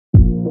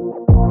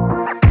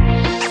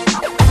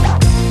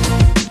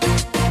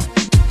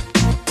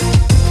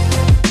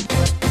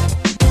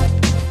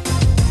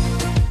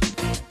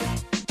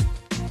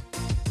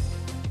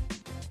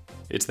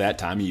It's that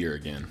time of year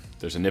again.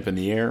 There's a nip in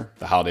the air,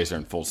 the holidays are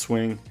in full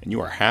swing, and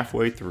you are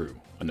halfway through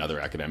another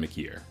academic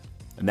year.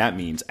 And that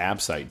means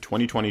AbSite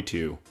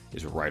 2022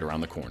 is right around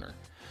the corner.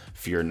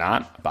 Fear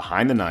not,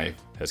 Behind the Knife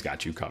has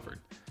got you covered.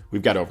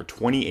 We've got over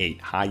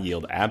 28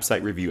 high-yield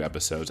AbSite review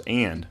episodes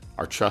and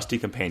our trusty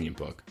companion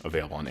book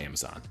available on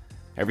Amazon.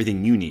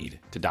 Everything you need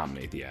to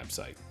dominate the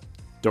AbSite.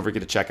 Don't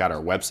forget to check out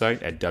our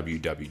website at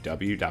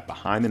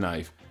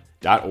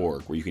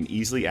www.behindtheknife.org, where you can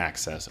easily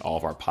access all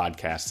of our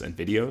podcasts and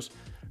videos,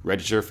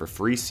 register for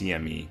free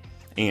CME,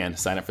 and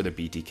sign up for the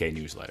BTK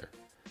newsletter.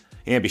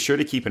 And be sure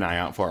to keep an eye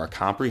out for our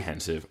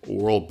comprehensive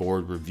oral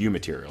board review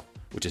material,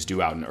 which is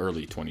due out in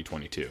early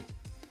 2022.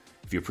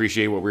 If you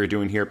appreciate what we're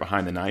doing here at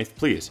Behind the Knife,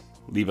 please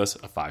leave us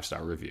a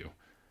 5-star review.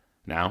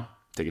 Now,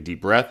 take a deep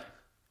breath.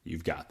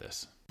 You've got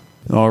this.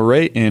 All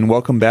right, and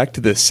welcome back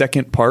to the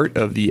second part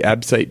of the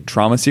AbSite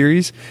Trauma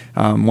Series.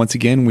 Once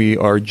again, we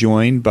are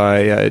joined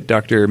by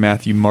Dr.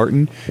 Matthew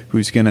Martin,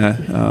 who's going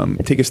to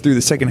take us through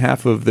the second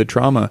half of the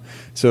trauma.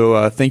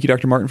 So thank you,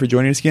 Dr. Martin, for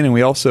joining us again. And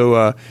we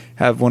also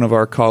have one of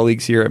our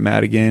colleagues here at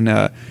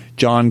Madigan,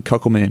 John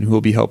Kuckelman, who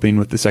will be helping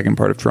with the second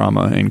part of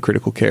trauma and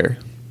critical care.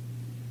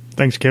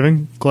 Thanks,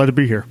 Kevin. Glad to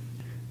be here.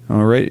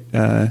 All right,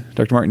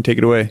 Dr. Martin, take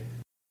it away.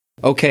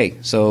 Okay,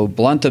 so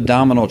blunt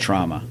abdominal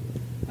trauma.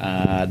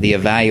 The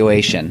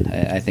evaluation.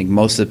 I think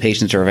most of the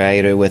patients are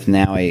evaluated with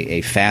now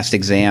a FAST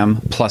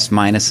exam plus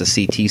minus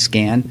a CT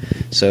scan.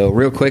 So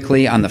real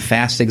quickly on the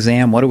FAST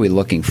exam, what are we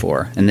looking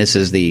for? And this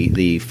is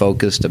the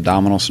focused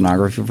abdominal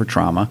sonography for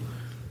trauma.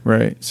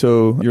 Right.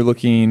 So you're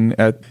looking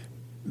at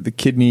the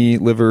kidney,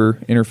 liver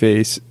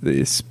interface,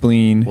 the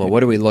spleen. Well,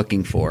 what are we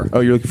looking for?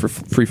 Oh, you're looking for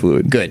free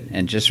fluid. Good.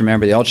 And just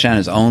remember, the ultrasound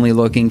is only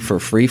looking for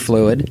free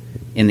fluid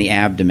in the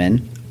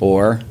abdomen,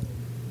 or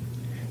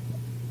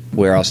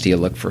where else do you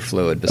look for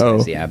fluid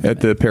besides the abdomen?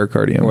 At the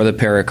pericardium. Or the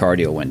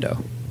pericardial window.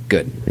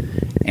 Good.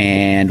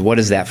 And what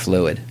is that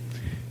fluid?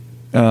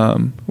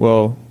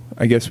 Well,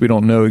 I guess we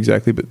don't know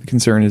exactly, but the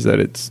concern is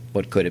that it's...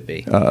 What could it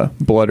be?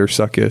 Blood or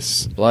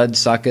succus. Blood,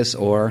 succus,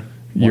 or...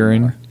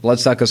 Urine. Blood,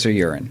 succus, or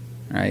urine.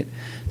 Right?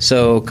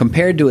 So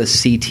compared to a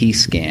CT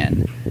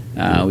scan,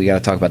 we got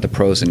to talk about the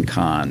pros and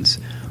cons.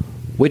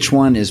 Which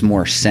one is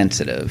more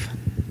sensitive?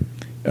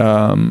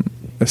 A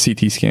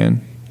CT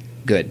scan.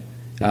 Good.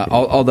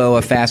 Although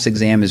a FAST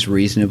exam is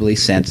reasonably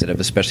sensitive,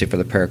 especially for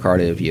the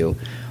pericardial view,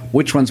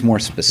 which one's more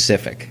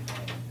specific?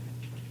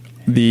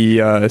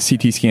 The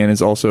CT scan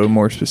is also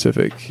more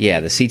specific.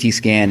 Yeah, the CT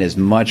scan is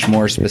much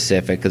more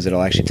specific because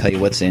it'll actually tell you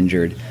what's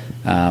injured.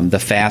 The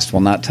FAST will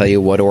not tell you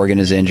what organ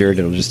is injured.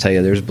 It'll just tell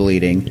you there's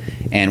bleeding.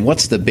 And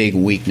what's the big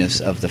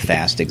weakness of the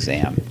FAST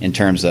exam in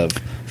terms of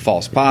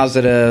false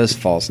positives,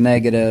 false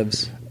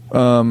negatives?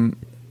 I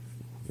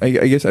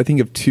guess I think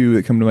of two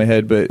that come to my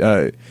head,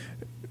 but...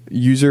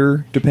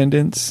 user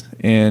dependence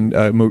and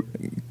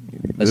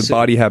the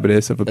body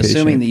habitus of a patient.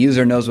 Assuming the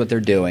user knows what they're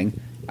doing,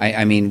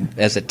 I mean,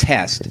 as a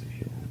test, is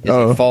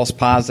it false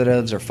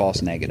positives or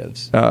false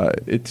negatives?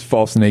 It's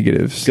false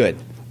negatives. Good.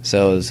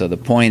 So the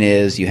point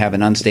is you have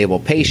an unstable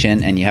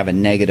patient and you have a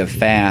negative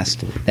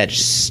FAST that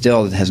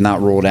still has not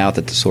ruled out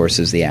that the source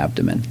is the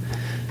abdomen.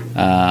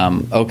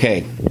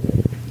 Okay.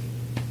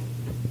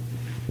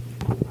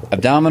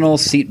 Abdominal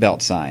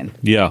seatbelt sign.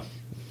 Yeah.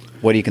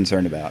 What are you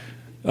concerned about?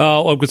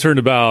 I'm concerned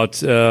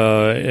about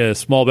a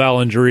small bowel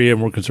injury,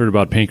 and we're concerned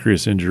about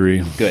pancreas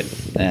injury. Good.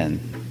 And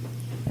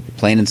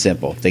plain and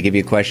simple. If they give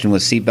you a question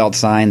with seatbelt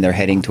sign, they're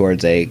heading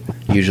towards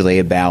usually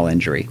a bowel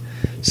injury,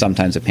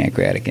 sometimes a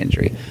pancreatic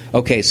injury.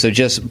 Okay, so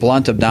just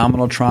blunt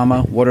abdominal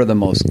trauma. What are the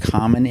most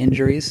common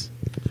injuries?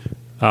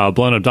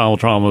 Blunt abdominal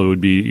trauma would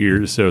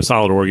be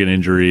solid organ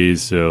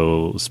injuries,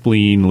 so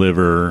spleen,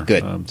 liver.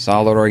 Good.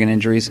 Solid organ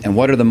injuries. And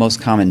what are the most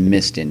common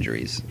missed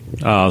injuries?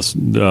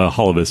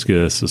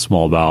 Holoviscus, a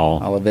small bowel.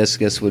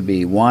 Holoviscus would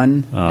be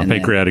one.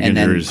 Pancreatic injuries. And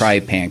then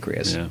probably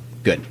pancreas. Yeah.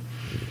 Good.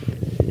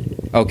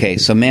 Okay,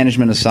 so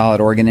management of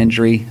solid organ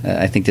injury.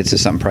 I think this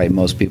is something probably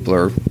most people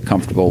are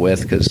comfortable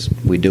with because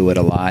we do it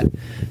a lot.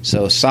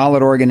 So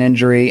solid organ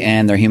injury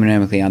and they're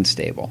hemodynamically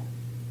unstable.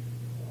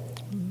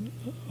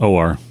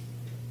 OR.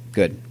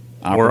 Good.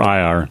 Or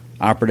IR.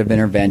 Operative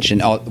intervention.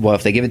 Well,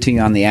 if they give it to you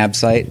on the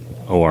AbSite,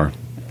 OR.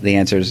 The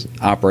answer is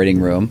operating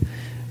room.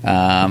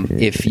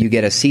 If you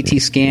get a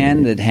CT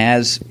scan that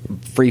has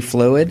free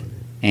fluid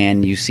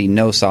and you see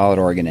no solid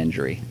organ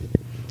injury.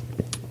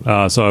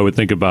 So I would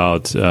think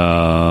about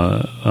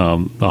a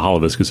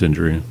holoviscus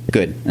injury.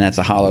 Good. And that's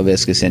a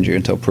holoviscus injury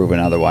until proven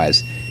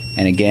otherwise.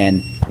 And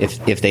again,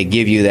 if they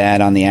give you that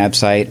on the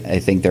AbSite,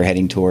 I think they're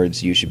heading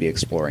towards you should be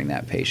exploring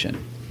that patient.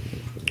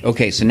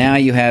 Okay, so now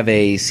you have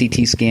a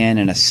CT scan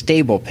and a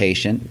stable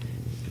patient,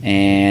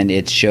 and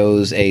it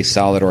shows a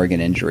solid organ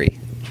injury.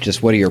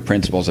 Just what are your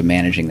principles of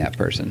managing that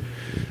person?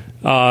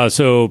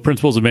 So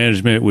principles of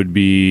management would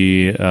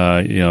be,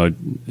 admitting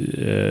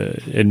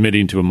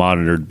to a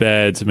monitored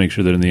bed to make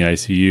sure that in the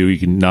ICU you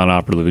can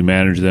non-operatively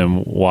manage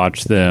them,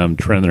 watch them,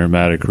 trend their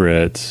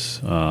hematocrits,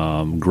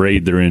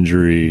 grade their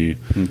injury.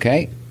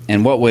 Okay,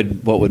 and what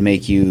would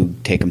make you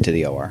take them to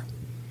the OR?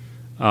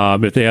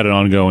 If they had an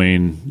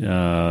ongoing,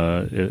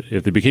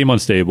 if they became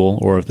unstable,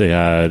 or if they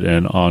had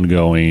an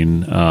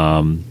ongoing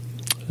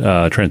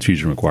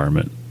transfusion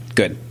requirement.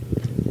 Good.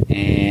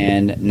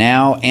 And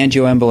now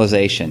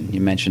angioembolization.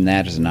 You mentioned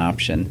that as an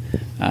option.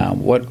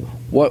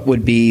 What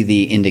would be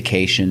the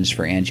indications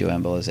for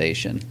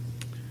angioembolization?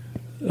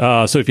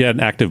 So if you had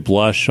an active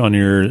blush on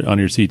your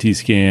CT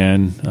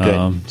scan,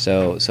 Good.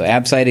 So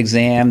ABSITE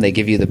exam, they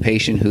give you the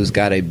patient who's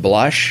got a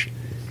blush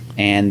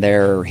and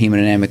they're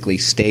hemodynamically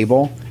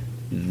stable.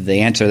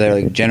 The answer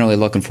they're generally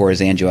looking for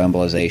is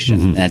angioembolization.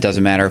 And it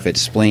doesn't matter if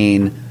it's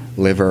spleen,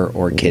 liver,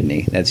 or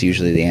kidney. That's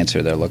usually the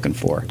answer they're looking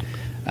for.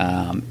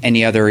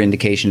 Any other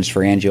indications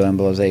for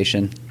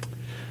angioembolization?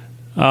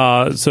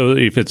 so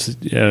if it's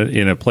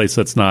in a place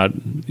that's not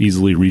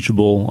easily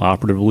reachable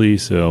operatively,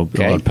 so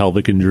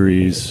pelvic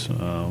injuries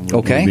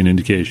would be an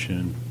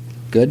indication.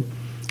 Good.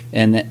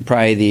 And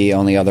probably the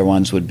only other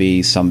ones would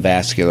be some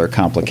vascular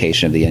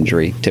complication of the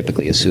injury,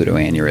 typically a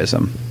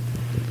pseudoaneurysm.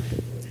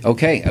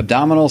 Okay,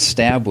 abdominal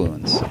stab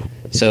wounds.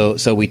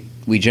 So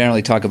we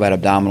generally talk about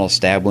abdominal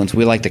stab wounds.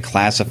 We like to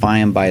classify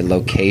them by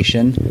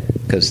location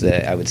because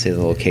I would say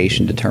the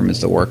location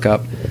determines the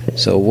workup.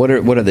 So what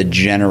are the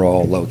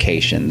general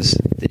locations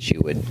that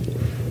you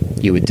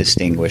would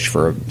distinguish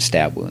for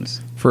stab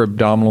wounds? For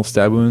abdominal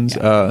stab wounds,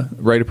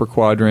 right upper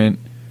quadrant,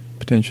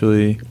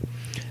 potentially.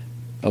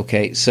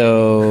 Okay,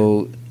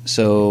 so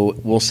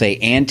we'll say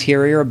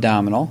anterior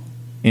abdominal,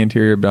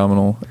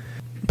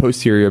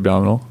 posterior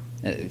abdominal,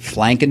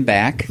 flank and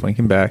back,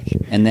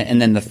 and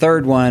then the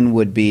third one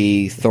would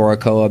be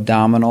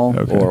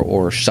thoracoabdominal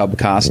or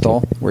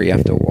subcostal, where you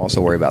have to also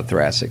worry about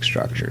thoracic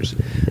structures.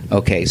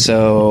 Okay,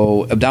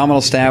 so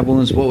abdominal stab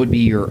wounds. What would be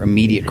your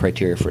immediate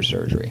criteria for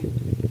surgery?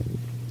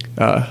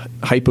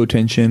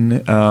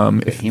 Hypotension,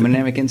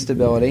 hemodynamic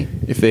instability.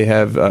 If they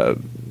have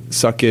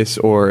succus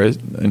or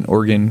an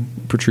organ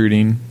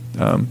protruding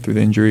through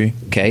the injury.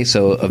 Okay,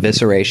 so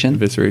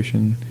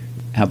evisceration.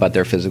 How about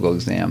their physical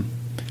exam?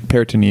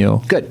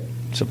 Peritoneal. Good.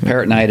 So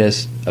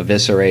peritonitis,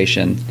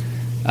 evisceration,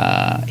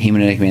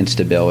 hemodynamic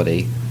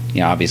instability.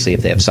 Obviously,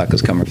 if they have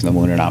succus coming from the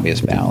wound, an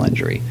obvious bowel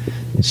injury.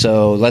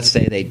 So let's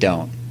say they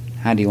don't.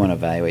 How do you want to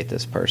evaluate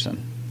this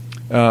person?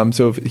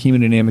 So if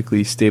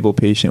hemodynamically stable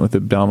patient with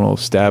abdominal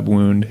stab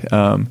wound,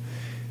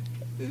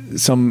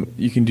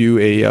 you can do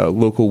a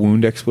local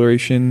wound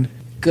exploration.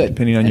 Good.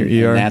 Depending on your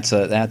ER. And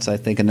that's I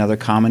think another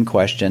common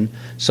question.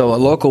 So a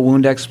local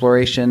wound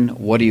exploration,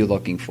 what are you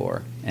looking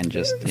for? And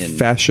just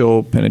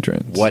fascial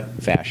penetrance. What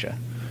fascia?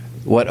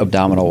 What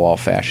abdominal wall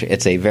fascia?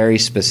 It's a very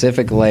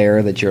specific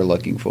layer that you're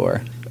looking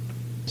for.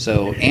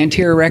 So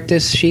anterior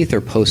rectus sheath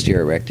or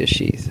posterior rectus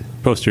sheath?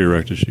 Posterior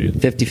rectus sheath.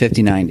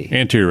 50-50-90.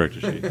 Anterior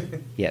rectus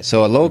sheath. Yeah.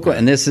 So a local,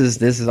 and this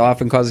is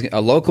often causing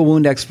a local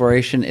wound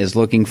exploration is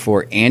looking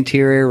for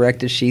anterior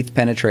rectus sheath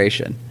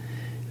penetration.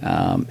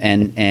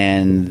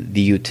 And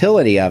the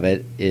utility of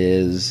it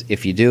is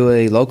if you do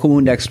a local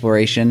wound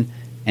exploration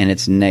and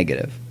it's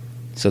negative,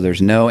 so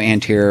there's no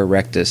anterior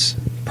rectus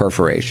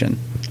perforation,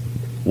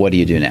 what do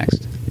you do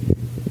next?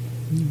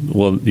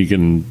 Well, you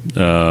can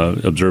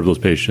observe those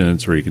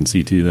patients, or you can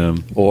CT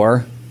them,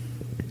 or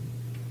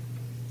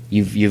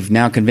you've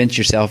now convinced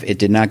yourself it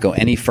did not go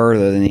any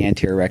further than the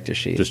anterior rectus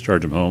sheath.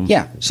 Discharge them home.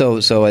 Yeah. So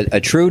a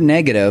true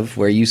negative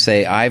where you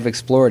say I've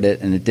explored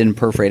it and it didn't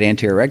perforate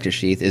anterior rectus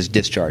sheath is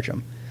discharge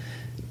them.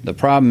 The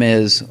problem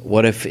is,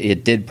 what if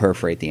it did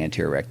perforate the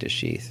anterior rectus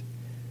sheath?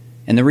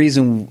 And the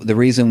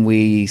reason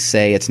we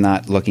say it's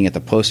not looking at the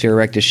posterior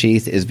rectus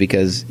sheath is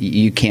because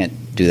you can't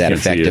do that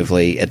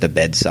effectively at the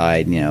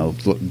bedside,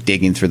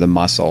 digging through the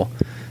muscle.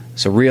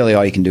 So really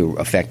all you can do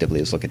effectively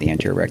is look at the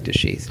anterior rectus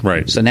sheath.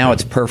 Right. So now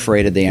it's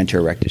perforated the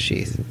anterior rectus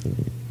sheath.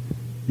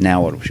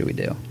 Now what should we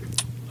do?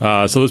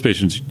 So those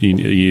patients,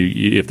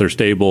 if they're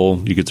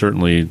stable, you could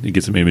certainly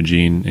get some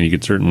imaging, and you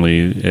could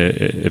certainly,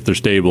 if they're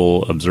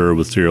stable, observe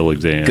with serial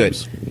exams. Good,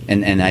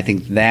 and I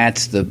think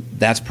that's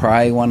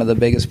probably one of the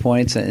biggest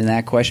points in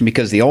that question,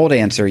 because the old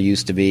answer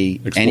used to be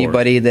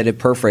anybody that had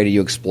perforated, you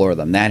explore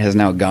them. That has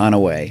now gone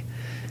away.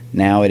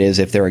 Now it is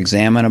if they're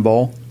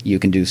examinable, you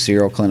can do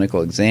serial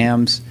clinical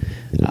exams.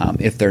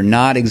 If they're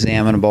not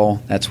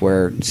examinable, that's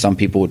where some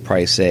people would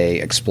probably say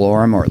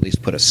explore them, or at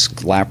least put a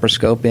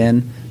laparoscope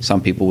in.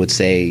 Some people would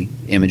say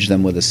image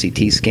them with a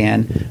CT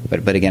scan.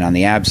 But again, on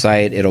the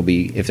ABSITE, it'll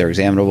be, if they're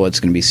examinable, it's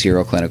going to be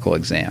serial clinical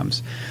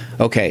exams.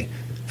 Okay,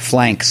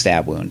 flank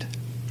stab wound.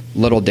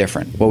 Little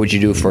different. What would you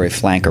do for a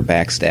flank or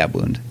back stab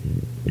wound?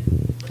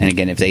 And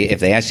again, if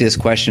they ask you this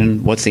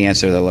question, what's the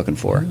answer they're looking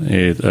for?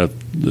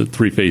 The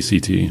three-phase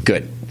CT.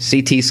 Good.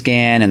 CT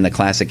scan, and the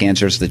classic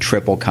answer is the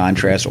triple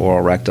contrast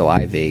oral rectal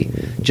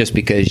IV, just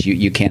because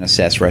you can't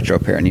assess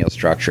retroperitoneal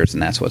structures,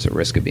 and that's what's at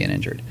risk of being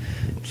injured.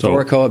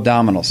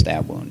 Thoracoabdominal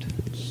stab wound.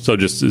 So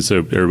just so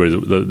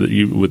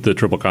everybody's with the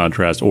triple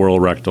contrast, oral,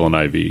 rectal, and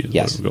IV.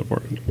 Yes. Go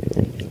for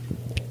it.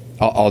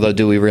 Although,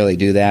 do we really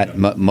do that?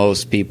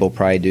 Most people now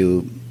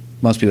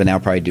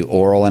probably do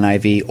oral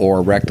and IV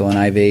or rectal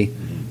and IV.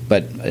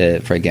 But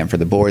for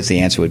the boards, the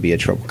answer would be a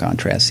triple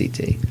contrast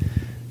CT.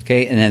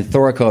 Okay, and then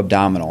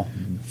thoracoabdominal.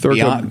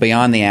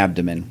 Beyond the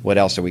abdomen, what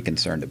else are we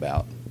concerned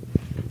about?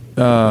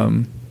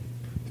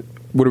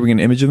 What are we going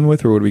to image them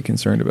with, or what are we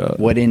concerned about?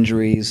 What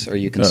injuries are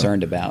you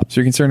concerned about?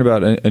 So you're concerned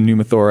about a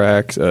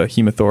pneumothorax, a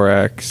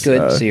hemothorax.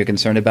 Good. So you're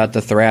concerned about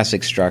the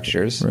thoracic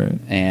structures, right.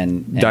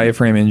 and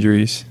diaphragm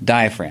injuries.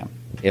 Diaphragm.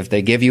 If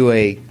they give you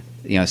a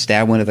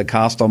stab wound of the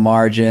costal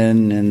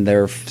margin and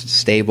they're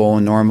stable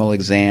and normal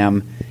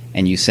exam,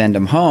 and you send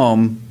them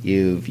home,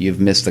 you've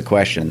missed the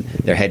question.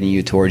 They're heading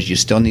you towards, you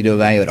still need to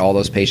evaluate all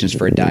those patients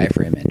for a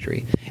diaphragm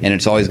injury. And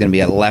it's always going to be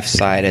a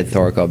left-sided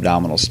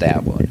thoracoabdominal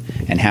stab wound.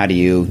 And how do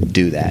you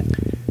do that?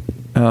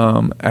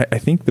 I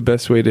think the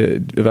best way to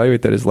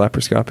evaluate that is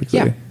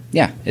laparoscopically.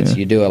 Yeah.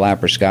 You do a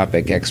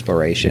laparoscopic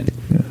exploration.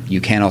 Yeah.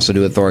 You can also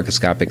do it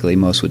thoracoscopically.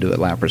 Most would do it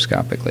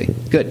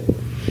laparoscopically. Good.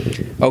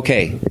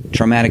 Okay,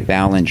 traumatic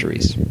bowel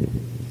injuries.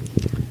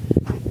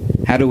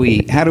 How do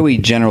we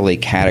generally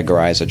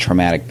categorize a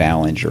traumatic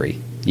bowel injury?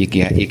 You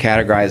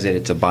categorize it,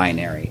 it's a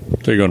binary.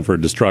 So you're going for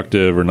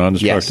destructive or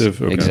non-destructive?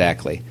 Yes, okay.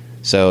 Exactly.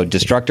 So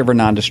destructive or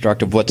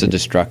non-destructive, what's a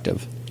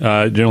destructive?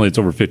 Generally, it's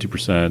over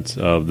 50%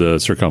 of the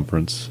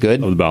circumference of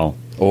the bowel.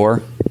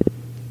 Or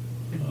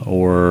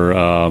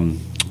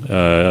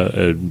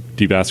a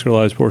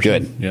devascularized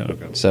portion? Good. Yeah,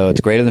 okay. So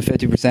it's greater than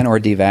 50% or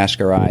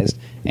devascularized.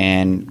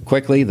 And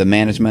quickly, the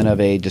management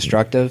of a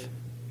destructive?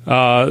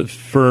 For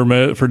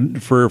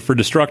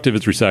destructive,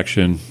 it's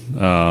resection.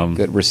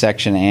 Good.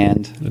 Resection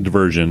and?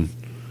 Diversion.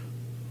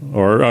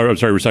 Or I'm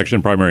sorry, resection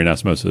and primary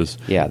anastomosis.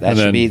 Yeah,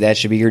 that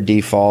should be your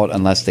default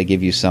unless they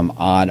give you some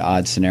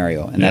odd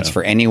scenario. And that's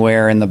for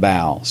anywhere in the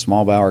bowel,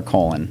 small bowel or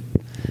colon.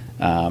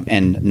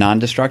 And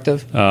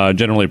non-destructive?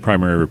 Generally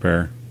primary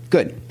repair.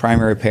 Good.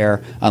 Primary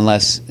repair,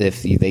 unless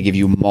if they give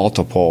you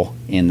multiple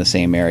in the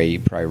same area, you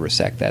probably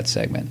resect that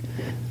segment.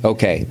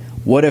 Okay.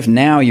 What if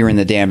now you're in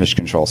the damage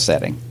control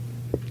setting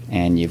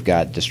and you've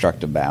got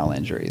destructive bowel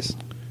injuries?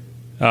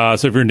 So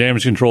if you're in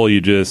damage control, you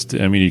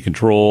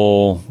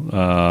control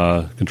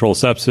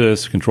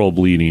sepsis, control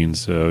bleeding.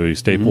 So you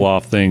staple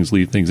off things,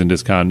 leave things in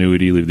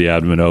discontinuity, leave the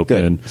abdomen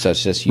open. Good. So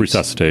it's just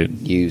resuscitate.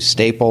 You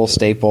staple,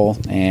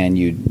 and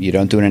you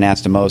don't do an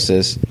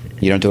anastomosis.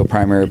 You don't do a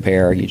primary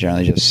repair. You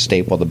generally just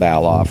staple the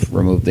bowel off,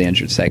 remove the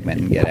injured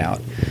segment, and get out.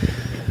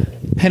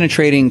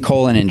 Penetrating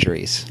colon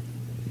injuries.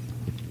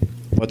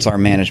 What's our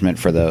management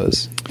for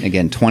those?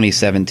 Again,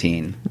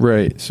 2017.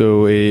 Right.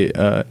 So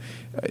a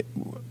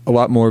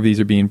lot more of these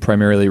are being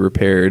primarily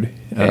repaired.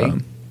 Okay.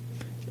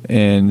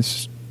 And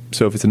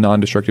so if it's a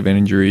non-destructive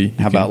injury...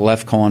 How about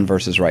left colon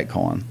versus right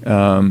colon?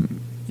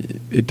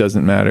 It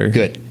doesn't matter.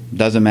 Good.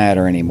 Doesn't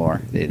matter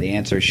anymore. The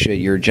answer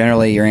your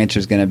answer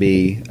is going to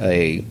be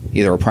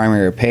either a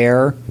primary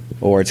repair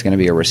or it's going to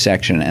be a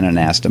resection and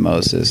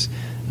anastomosis.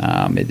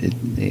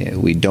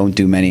 We don't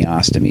do many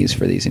ostomies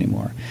for these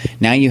anymore.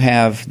 Now you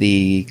have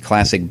the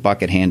classic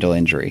bucket handle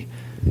injury,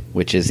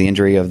 which is the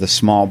injury of the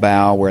small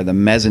bowel where the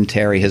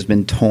mesentery has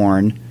been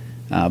torn,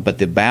 but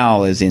the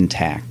bowel is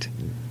intact.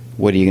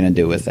 What are you going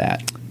to do with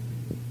that?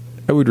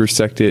 I would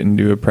resect it and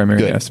do a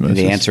primary anastomosis.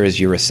 The answer is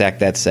you resect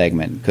that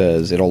segment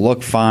because it'll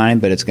look fine,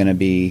 but it's going to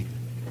be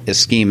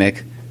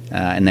ischemic,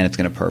 and then it's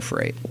going to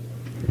perforate.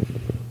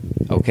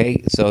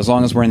 Okay, so as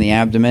long as we're in the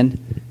abdomen.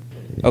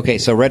 Okay,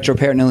 so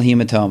retroperitoneal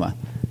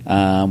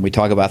hematoma. We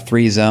talk about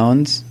 3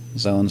 zones,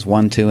 zones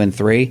 1, 2, and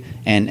 3.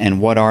 And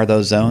what are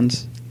those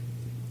zones?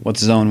 What's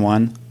zone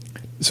 1?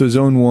 So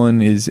zone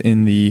 1 is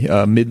in the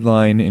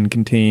midline and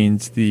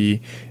contains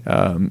the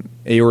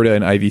aorta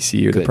and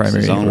IVC, or the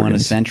primary so zone organs. 1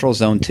 is central.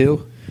 Zone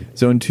 2?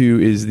 Zone 2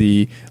 is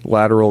the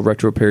lateral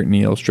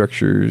retroperitoneal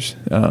structures,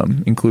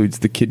 includes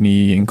the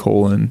kidney and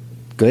colon.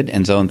 Good.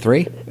 And zone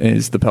 3?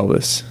 Is the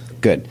pelvis.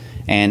 Good.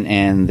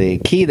 And the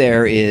key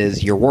there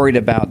is you're worried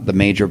about the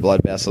major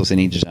blood vessels in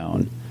each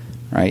zone.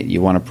 Right,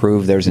 you want to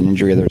prove there's an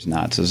injury or there's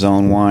not. So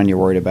zone 1, you're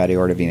worried about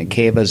aorta, vena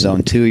cava.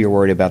 Zone 2, you're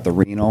worried about the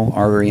renal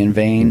artery and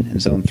vein.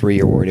 And zone 3,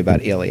 you're worried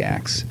about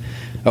iliacs.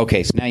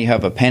 Okay, so now you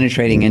have a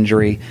penetrating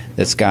injury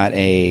that's got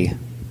a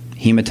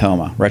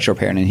hematoma,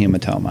 retroperitoneal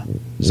hematoma.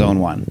 Zone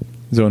 1.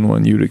 Zone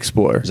 1, you'd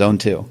explore. Zone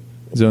 2.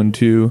 Zone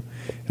 2,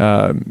 you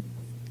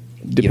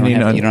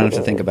don't have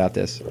to think about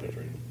this.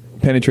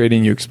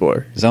 Penetrating, you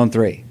explore. Zone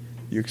 3.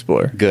 You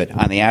explore. Good.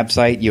 On the ab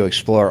site, you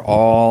explore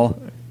all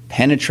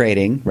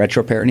penetrating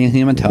retroperitoneal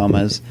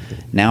hematomas,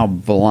 now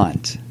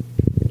blunt.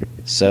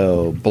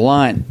 So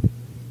blunt,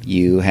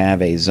 you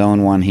have a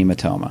zone 1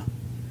 hematoma.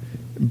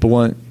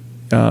 Blunt,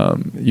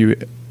 you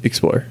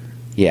explore.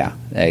 Yeah.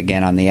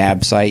 Again, on the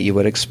ab site, you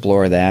would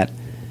explore that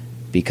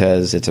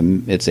because it's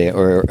a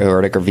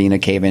aortic or vena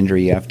cave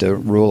injury you have to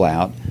rule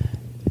out.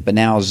 But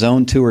now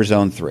zone 2 or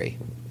zone 3?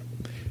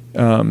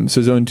 So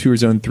zone 2 or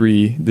zone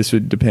 3, this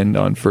would depend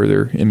on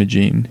further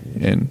imaging.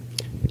 And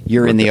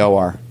you're in the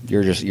OR.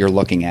 You're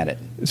looking at it.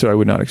 So I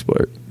would not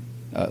explore it.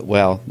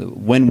 Well,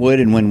 when would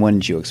and when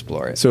wouldn't you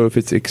explore it? So if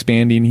it's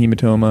expanding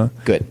hematoma,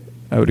 good.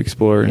 I would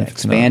explore. Yeah,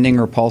 expanding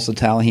or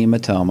pulsatile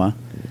hematoma,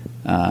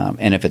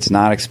 and if it's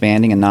not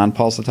expanding and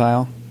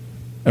non-pulsatile,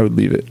 I would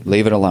leave it.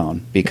 Leave it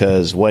alone,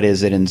 because what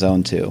is it in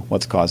zone 2?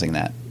 What's causing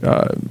that?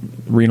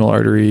 Renal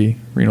artery,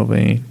 renal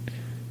vein.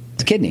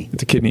 It's a kidney.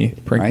 It's a kidney,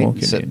 parenchymal Right?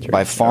 kidney So injury.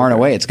 by far and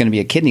away, it's going to be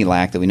a kidney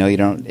lac that we know you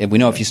don't. We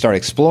know if you start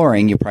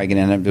exploring, you're probably going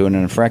to end up doing a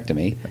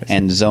nephrectomy.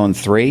 And zone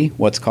 3,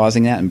 what's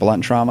causing that in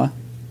blunt trauma?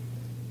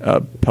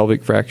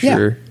 Pelvic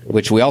fracture.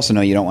 Which we also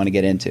know you don't want to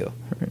get into,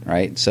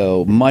 right?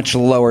 So much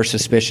lower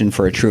suspicion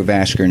for a true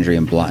vascular injury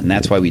in blunt, and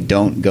that's why we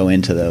don't go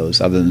into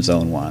those other than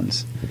zone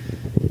 1s.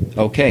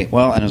 Okay,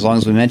 well, and as long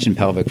as we mentioned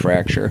pelvic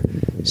fracture,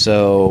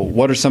 so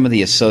what are some of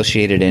the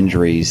associated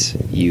injuries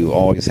you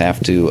always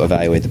have to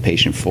evaluate the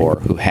patient for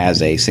who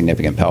has a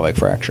significant pelvic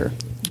fracture?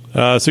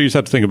 So you just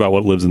have to think about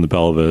what lives in the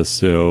pelvis.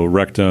 So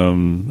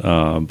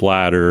rectum,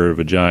 bladder,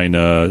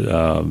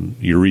 vagina,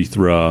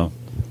 urethra.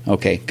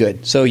 Okay,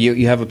 good. So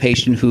you have a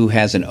patient who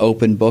has an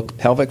open book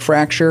pelvic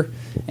fracture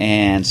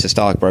and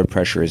systolic blood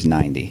pressure is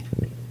 90.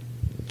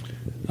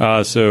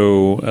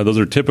 So those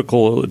are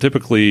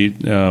typically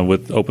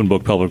with open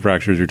book pelvic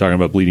fractures, you're talking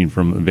about bleeding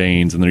from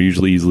veins, and they're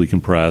usually easily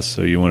compressed.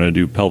 So you want to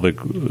do pelvic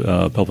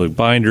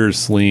binders,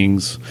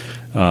 slings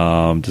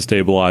to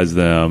stabilize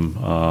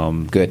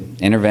them.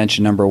 Good.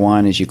 Intervention number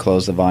 1 is you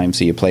close the volume,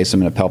 so you place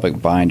them in a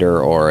pelvic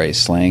binder or a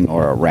sling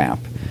or a wrap.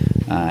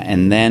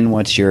 And then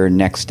what's your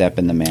next step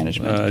in the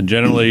management?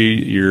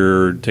 Generally,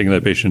 you're taking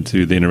that patient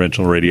to the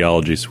interventional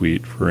radiology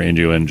suite for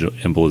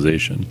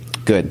angioembolization.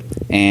 Good.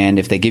 And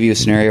if they give you a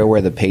scenario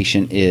where the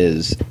patient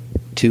is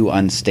too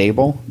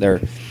unstable,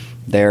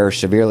 they're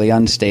severely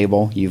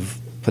unstable, you've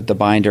put the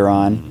binder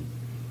on.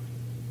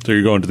 So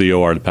you're going to the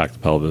OR to pack the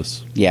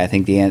pelvis. Yeah, I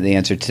think the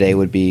answer today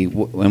would be,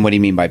 and what do you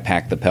mean by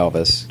pack the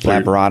pelvis?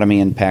 Laparotomy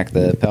and pack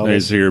the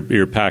pelvis? So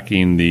you're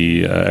packing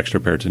the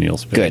extraperitoneal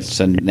space. Good.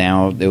 So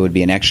now there would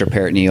be an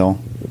extraperitoneal,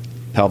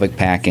 pelvic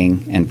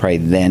packing, and probably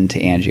then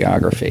to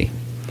angiography.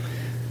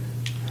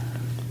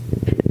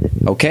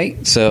 Okay,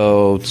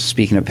 so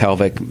speaking of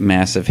pelvic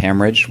massive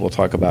hemorrhage, we'll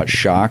talk about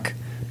shock.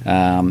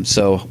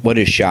 So what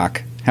is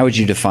shock? How would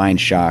you define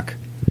shock?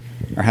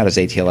 Or how does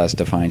ATLS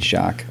define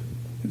shock?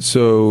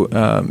 So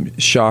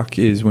shock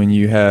is when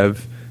you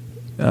have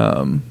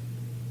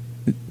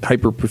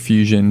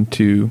hyperperfusion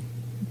to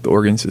the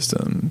organ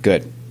system.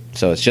 Good.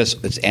 So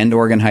it's end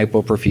organ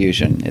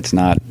hypoperfusion. It's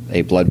not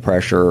a blood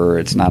pressure or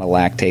it's not a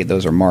lactate.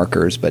 Those are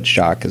markers, but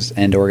shock is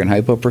end organ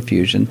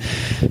hypoperfusion.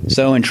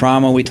 So in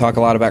trauma, we talk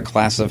a lot about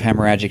classes of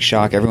hemorrhagic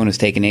shock. Everyone who's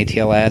taken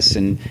ATLS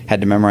and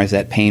had to memorize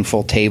that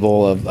painful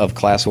table of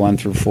class 1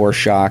 through 4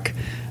 shock.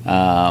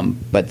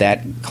 But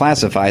that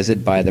classifies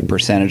it by the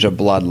percentage of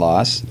blood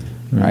loss.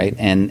 Right,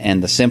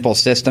 and the simple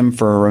system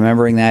for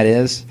remembering that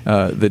is?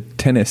 The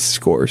tennis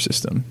score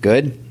system.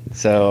 Good.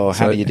 So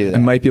how do you do that? I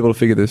might be able to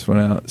figure this one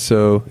out.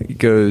 So it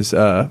goes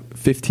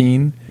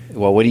 15.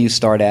 Well, what do you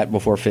start at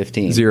before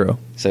 15? 0.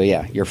 So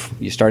yeah,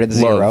 you start at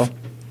 0. Love.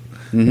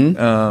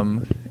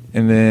 Mm-hmm.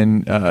 And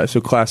then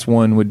so class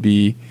 1 would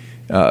be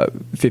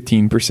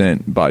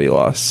 15% body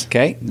loss.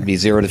 Okay, it'd be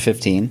 0 to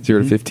 15.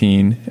 0 to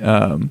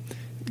 15.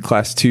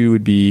 Class 2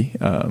 would be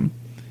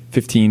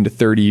 15 to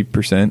 30%.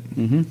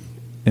 Mm-hmm.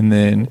 And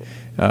then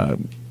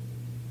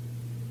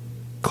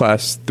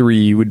class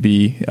 3 would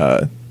be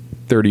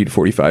 30 to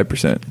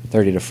 45%.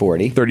 30 to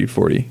 40. 30 to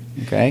 40.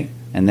 Okay,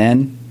 and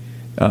then?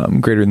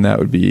 Greater than that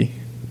would be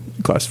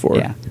class 4.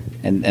 Yeah,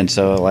 and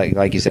so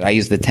like you said, I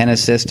use the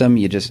tennis system.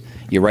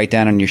 You write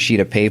down on your sheet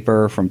of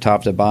paper from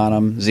top to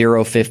bottom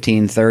 0,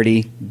 15,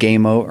 30,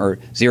 game over, or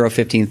 0,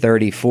 15,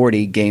 30,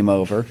 40, game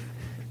over.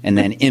 And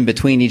then in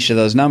between each of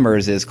those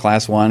numbers is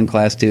class 1,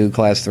 class 2,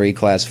 class 3,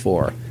 class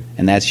 4.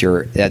 And that's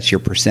your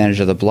percentage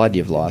of the blood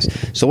you've lost.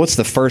 So what's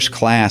the first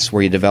class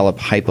where you develop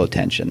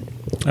hypotension?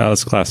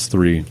 That's class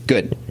 3.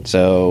 Good.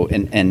 So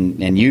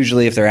and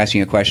usually if they're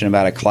asking a question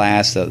about a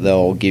class,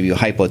 they'll give you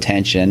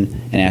hypotension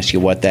and ask you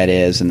what that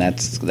is, and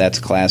that's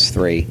class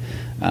 3.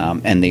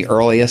 And the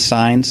earliest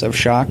signs of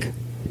shock,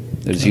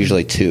 there's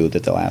usually 2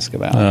 that they'll ask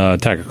about.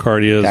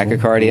 Tachycardia.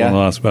 Tachycardia.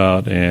 They'll ask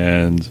about,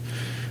 and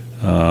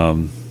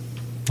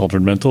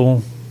altered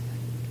mental.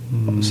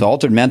 So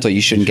altered mental,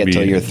 you shouldn't get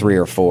till you're 3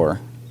 or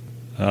 4.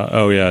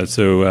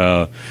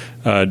 So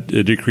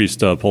decreased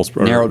pulse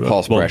narrowed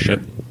pulse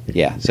pressure.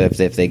 Yeah. So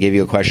if they give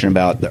you a question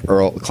about the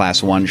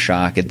class 1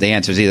 shock, the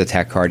answer is either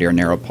tachycardia or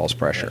narrowed pulse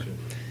pressure.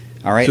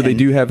 All right. So they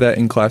do have that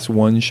in class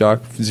 1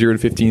 shock, 0 to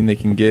 15. They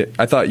can get.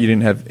 I thought you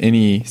didn't have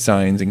any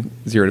signs in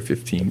 0 to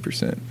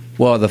 15%.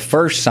 Well, the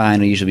first sign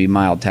will usually be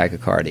mild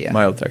tachycardia.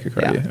 Mild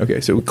tachycardia. Yeah.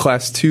 Okay, so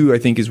class 2, I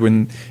think, is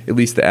when at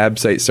least the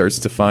ABSITE starts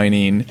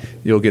defining.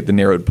 You'll get the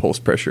narrowed pulse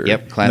pressure.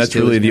 Yep, class and that's 2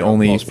 really is the narrowed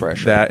only pulse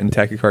pressure. That and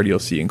tachycardia you'll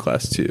see in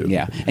class 2.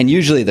 Yeah, and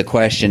usually the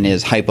question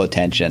is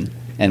hypotension,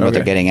 and what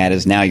they're getting at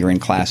is now you're in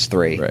class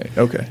 3. Right.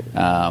 Okay.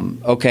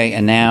 Okay,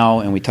 and now,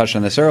 and we touched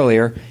on this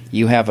earlier,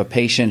 you have a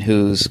patient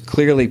who's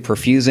clearly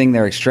perfusing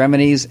their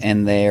extremities,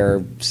 and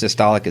their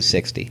systolic is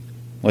 60.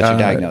 What's your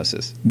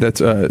diagnosis? That's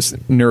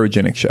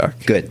neurogenic shock.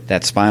 Good.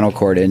 That's spinal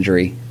cord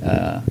injury,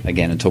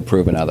 again, until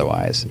proven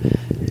otherwise.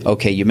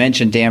 Okay, you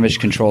mentioned damage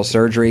control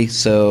surgery.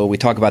 So we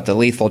talk about the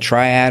lethal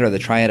triad or the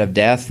triad of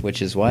death,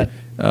 which is what?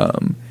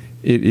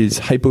 It is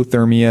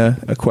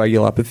hypothermia, a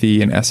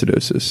coagulopathy, and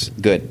acidosis.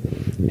 Good.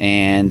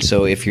 And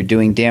so if you're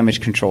doing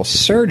damage control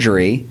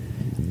surgery,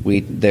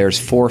 there's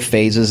 4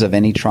 phases of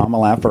any trauma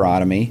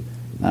laparotomy.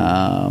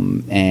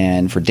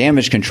 And for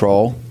damage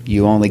control,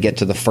 you only get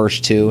to the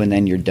first 2 and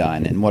then you're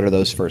done. And what are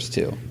those first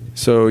 2?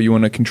 So you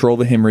want to control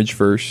the hemorrhage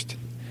first,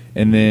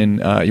 and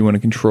then you want to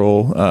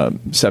control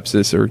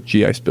sepsis or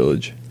GI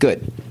spillage.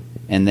 Good.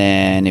 And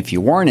then if you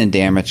weren't in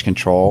damage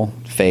control,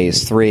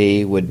 phase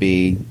 3 would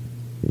be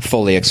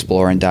fully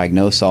explore and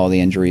diagnose all the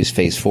injuries.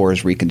 Phase 4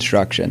 is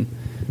reconstruction.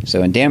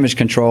 So in damage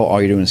control,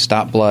 all you're doing is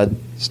stop blood,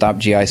 stop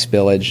GI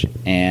spillage,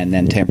 and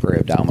then temporary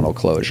abdominal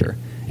closure.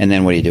 And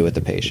then what do you do with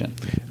the patient?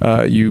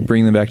 You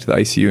bring them back to the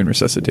ICU and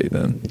resuscitate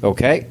them.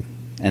 Okay.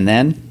 And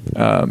then?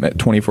 At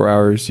 24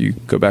 hours, you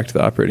go back to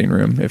the operating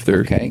room if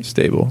they're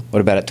stable. What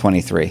about at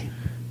 23?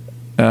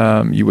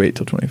 You wait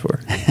till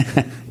 24.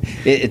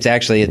 It's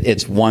actually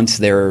once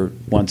they're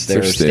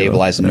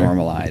stabilized and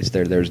normalized.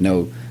 There's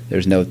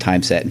no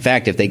time set. In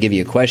fact, if they give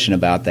you a question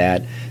about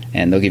that,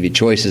 and they'll give you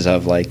choices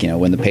of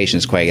when the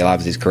patient's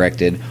coagulopathy is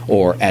corrected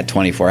or at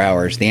 24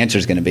 hours, the answer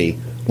is going to be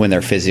when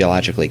they're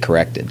physiologically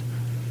corrected.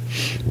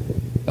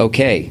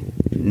 Okay,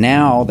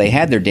 now they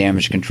had their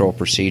damage control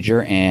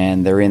procedure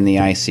and they're in the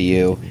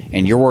ICU,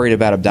 and you're worried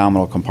about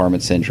abdominal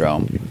compartment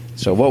syndrome.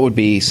 So what would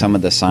be some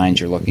of the signs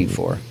you're looking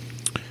for?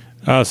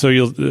 So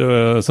you'll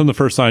some of the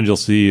first signs you'll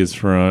see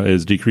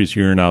is decreased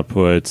urine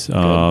output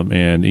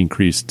and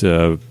increased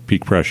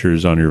peak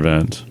pressures on your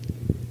vent.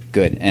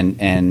 Good,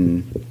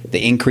 and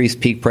the increased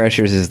peak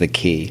pressures is the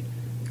key.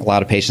 A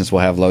lot of patients will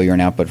have low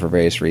urine output for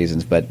various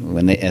reasons, but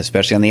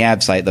especially on the AB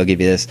site, they'll give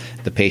you this: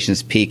 the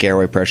patient's peak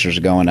airway pressures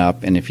are going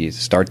up, and if you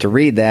start to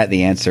read that,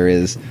 the answer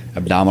is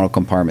abdominal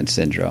compartment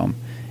syndrome.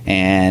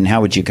 And how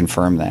would you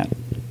confirm that?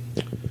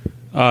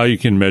 You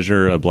can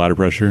measure a bladder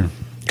pressure.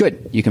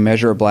 Good. You can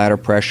measure a bladder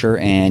pressure,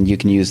 and you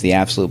can use the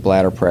absolute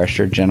bladder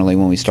pressure. Generally,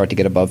 when we start to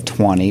get above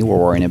 20, we're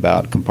worrying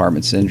about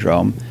compartment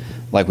syndrome.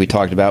 Like we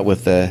talked about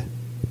with the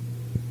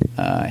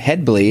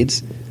head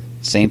bleeds,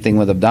 same thing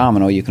with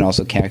abdominal. You can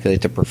also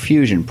calculate the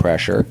perfusion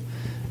pressure.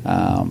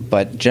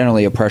 But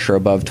generally, a pressure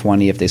above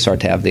 20, if they start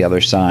to have the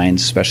other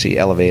signs, especially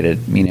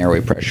elevated mean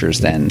airway pressures,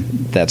 then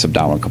that's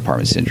abdominal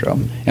compartment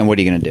syndrome. And what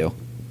are you going to do?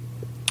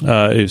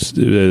 It's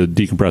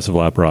decompressive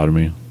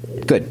laparotomy.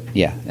 Good.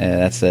 Yeah,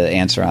 that's the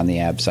answer on the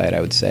AB side, I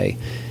would say.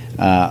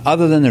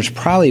 Other than there's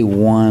probably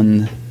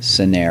one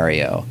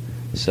scenario.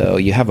 So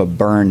you have a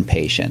burn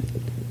patient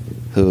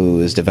who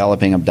is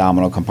developing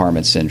abdominal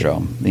compartment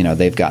syndrome.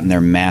 They've gotten their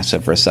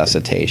massive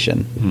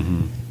resuscitation.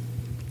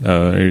 Mm-hmm.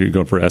 Are you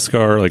going for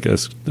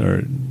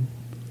eschar?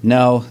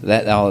 No,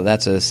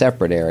 that's a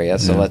separate area.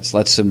 So let's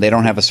assume they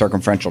don't have a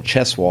circumferential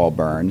chest wall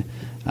burn.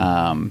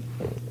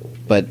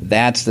 But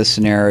that's the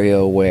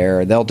scenario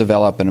where they'll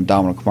develop an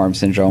abdominal compartment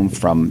syndrome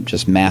from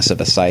just massive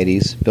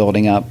ascites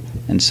building up.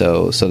 And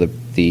so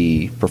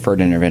the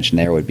preferred intervention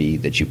there would be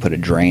that you put a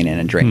drain in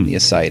and drain the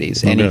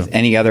ascites. Okay.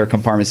 Any other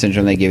compartment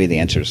syndrome they give you, the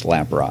answer is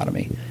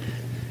laparotomy.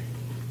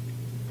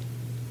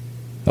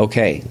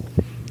 Okay.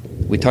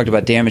 We talked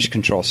about damage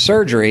control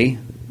surgery.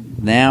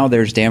 Now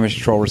there's damage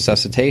control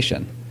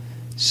resuscitation.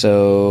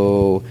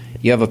 So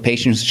you have a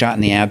patient who's shot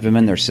in the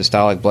abdomen. Their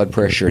systolic blood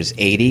pressure is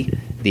 80.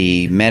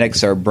 The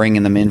medics are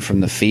bringing them in from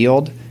the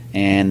field.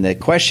 And the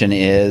question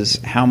is,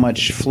 how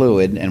much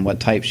fluid and what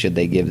type should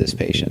they give this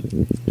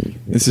patient?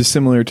 This is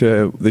similar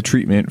to the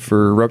treatment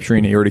for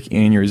rupturing aortic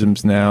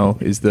aneurysms now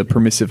is the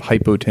permissive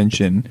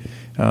hypotension.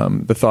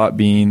 The thought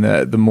being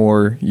that the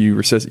more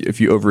if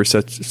you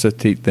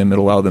over-resuscitate them,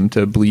 it'll allow them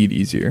to bleed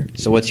easier.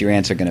 So what's your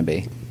answer going to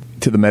be?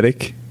 To the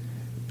medic?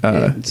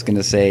 It's going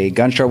to say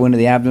gunshot wound to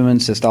the abdomen,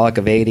 systolic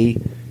of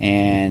 80,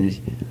 and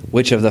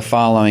which of the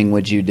following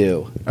would you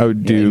do? I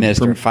would do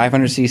administer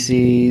 500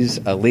 cc's,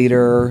 a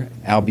liter,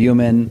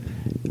 albumin,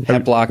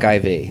 Hep-Block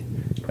IV.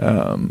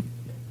 I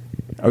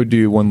would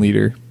do 1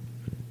 liter.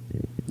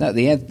 No,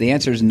 the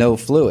answer is no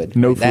fluid.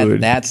 No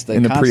fluid. That's the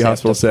in the concept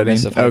pre-hospital of setting.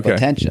 permissive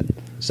hypotension.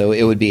 So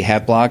it would be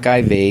Hep-Block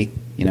IV.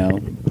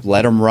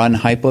 Let them run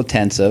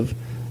hypotensive.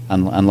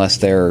 Unless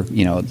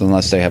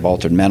they have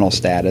altered mental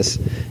status,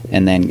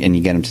 and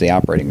you get them to the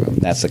operating room.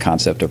 That's the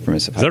concept of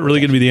permissive hypotension. Is that really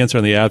going to be the answer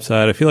on the AB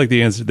side? I feel like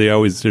the answer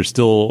they're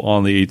still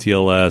on the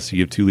ATLS. You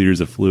give 2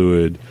 liters of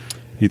fluid.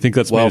 You think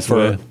that's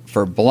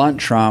for blunt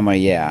trauma?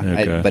 Yeah,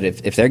 okay. But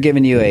if they're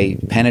giving you a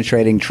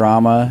penetrating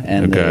trauma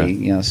and the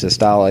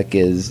systolic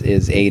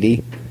is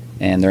 80.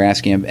 And they're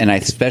asking him, and I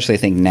especially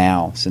think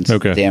now, since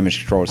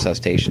damage control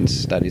resuscitation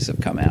studies have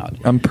come out.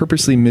 I'm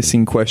purposely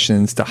missing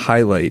questions to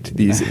highlight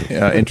these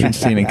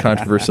interesting and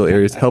controversial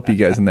areas to help you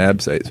guys in the AB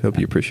site. So I hope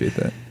you appreciate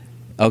that.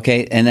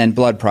 Okay, and then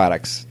blood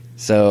products.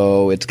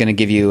 So it's going to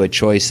give you a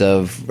choice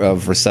of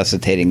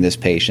resuscitating this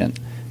patient.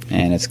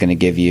 And it's going to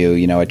give you,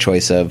 a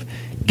choice of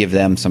give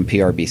them some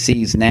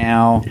PRBCs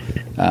now,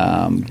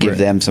 give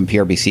them some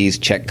PRBCs,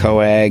 check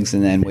coags,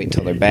 and then wait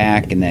until they're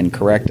back and then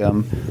correct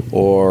them.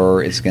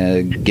 Or it's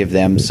going to give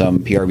them some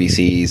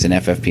PRBCs and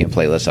FFP and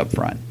platelets up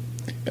front.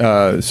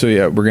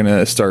 We're going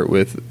to start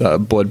with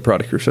blood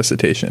product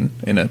resuscitation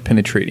in a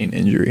penetrating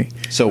injury.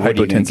 So what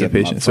are you going to give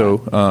them up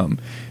front?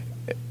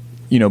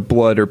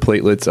 Blood or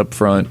platelets up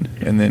front,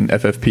 and then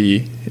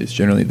FFP is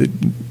generally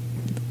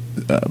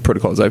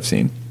protocols I've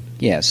seen.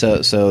 Yeah,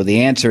 so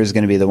the answer is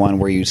going to be the one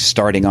where you're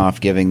starting off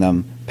giving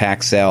them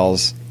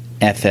Paxels,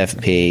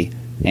 FFP,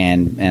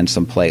 and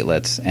some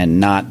platelets, and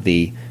not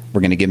we're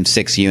going to give them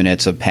 6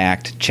 units of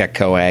packed, check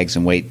coags,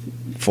 and wait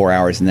 4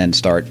 hours and then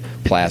start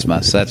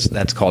plasma. So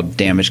that's called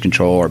damage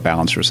control or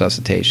balanced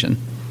resuscitation.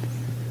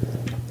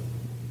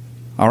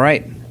 All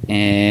right.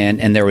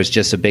 And there was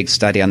just a big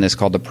study on this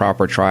called the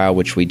PROPER trial,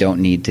 which we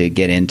don't need to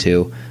get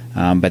into,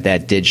 but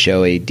that did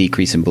show a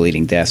decrease in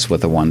bleeding deaths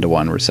with a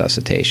 1-to-1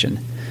 resuscitation.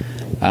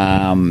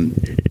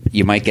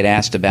 You might get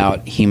asked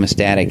about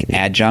hemostatic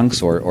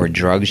adjuncts or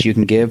drugs you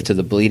can give to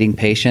the bleeding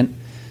patient.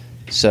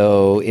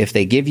 So if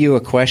they give you a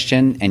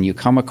question and you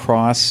come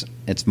across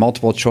it's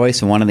multiple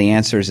choice and one of the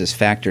answers is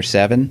factor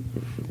 7,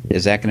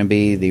 is that going to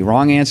be the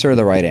wrong answer or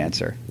the right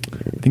answer?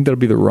 I think that'll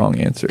be the wrong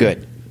answer.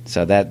 Good.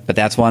 So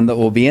that's one that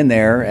will be in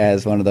there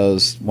as one of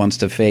those wants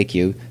to fake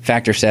you.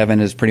 Factor 7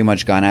 has pretty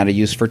much gone out of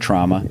use for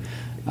trauma.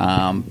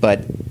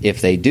 But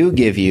if they do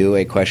give you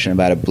a question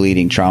about a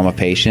bleeding trauma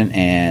patient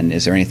and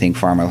is there anything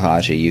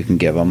pharmacology you can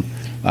give them,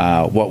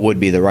 what would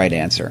be the right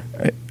answer?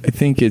 I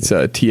think it's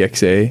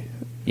TXA.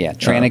 Yeah,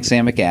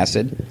 tranexamic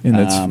acid. And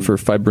that's for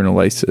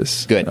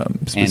fibrinolysis. Good.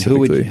 And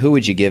who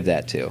would you give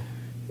that to?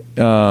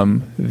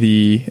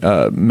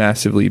 The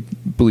massively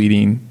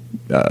bleeding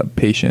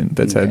patient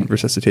that's had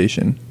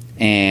resuscitation.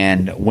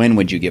 And when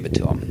would you give it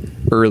to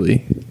them?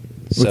 Early.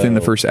 Within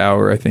the first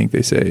hour, I think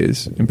they say,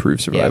 is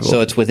improved survival. Yeah,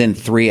 so it's within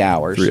 3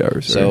 hours. 3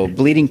 hours. So right.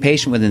 Bleeding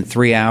patient within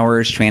 3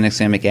 hours,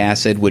 tranexamic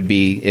acid would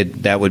be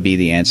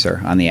the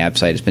answer on the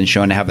ABSITE. It's been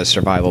shown to have a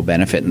survival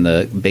benefit in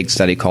the big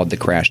study called the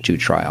CRASH-2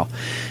 trial.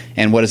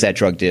 And what does that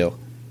drug do?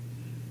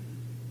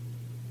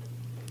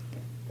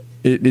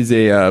 It is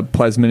a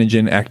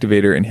plasminogen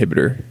activator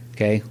inhibitor.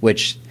 Okay,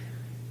 which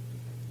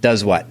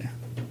does what?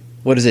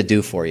 What does it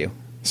do for you?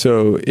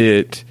 So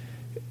it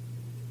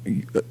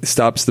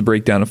stops the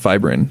breakdown of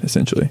fibrin,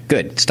 essentially.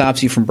 Good.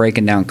 Stops you from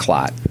breaking down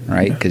clot,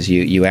 right? Because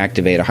you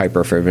activate a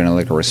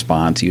hyperfibrinolytic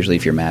response, usually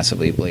if you're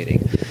massively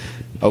bleeding.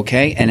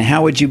 Okay, and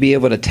how would you be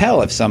able to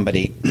tell if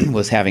somebody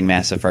was having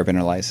massive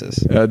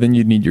fibrinolysis? Then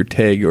you'd need your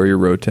TEG or your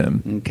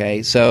ROTEM.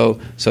 Okay, so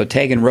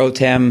TEG and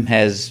ROTEM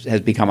has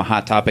become a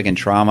hot topic in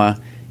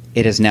trauma.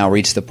 It has now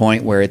reached the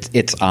point where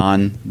it's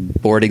on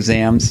board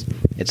exams.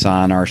 It's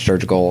on our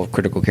surgical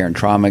critical care and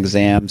trauma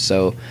exams.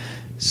 So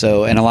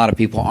and a lot of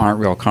people aren't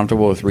real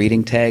comfortable with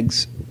reading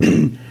TEGs.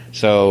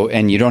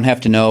 And you don't have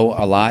to know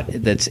a lot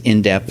that's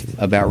in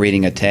depth about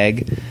reading a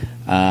TEG.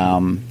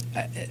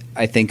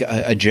 I think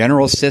a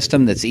general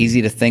system that's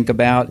easy to think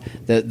about,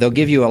 they'll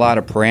give you a lot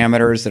of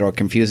parameters that are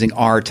confusing: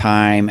 R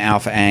time,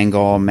 alpha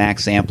angle,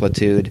 max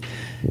amplitude,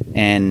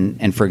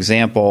 and for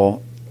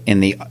example,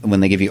 when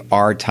they give you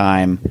R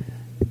time,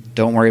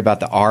 don't worry about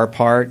the R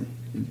part.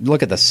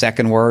 Look at the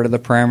second word of the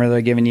parameter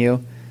they're giving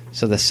you.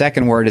 So the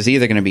second word is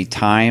either going to be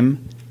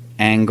time,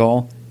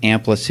 angle,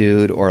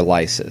 amplitude, or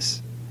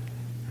lysis,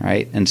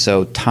 right? And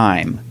so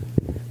time.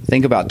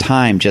 Think about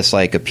time just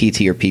like a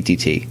PT or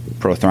PTT,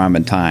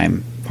 prothrombin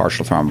time,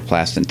 partial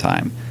thromboplastin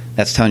time.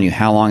 That's telling you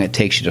how long it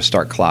takes you to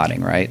start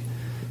clotting, right?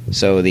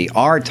 So the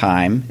R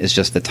time is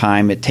just the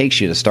time it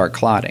takes you to start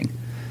clotting.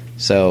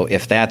 So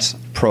if that's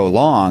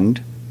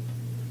prolonged,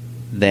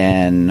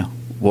 then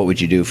what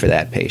would you do for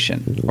that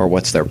patient, or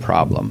what's their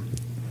problem?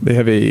 They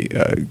have a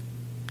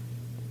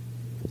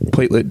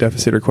platelet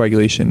deficit or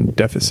coagulation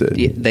deficit.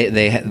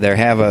 They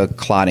have a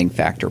clotting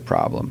factor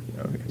problem.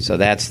 Okay. So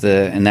that's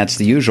the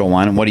usual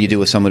one. And what do you do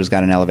with someone who's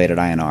got an elevated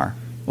INR?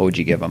 What would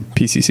you give them?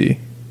 PCC.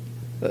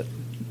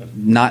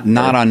 Not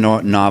on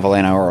novel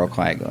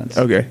anticoagulants.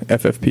 Okay,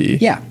 FFP.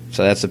 Yeah,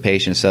 so that's the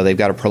patient. So they've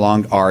got a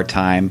prolonged R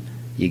time.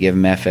 You give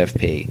them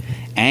FFP.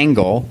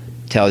 Angle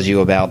tells you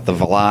about the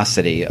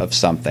velocity of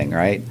something,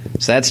 right?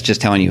 So that's just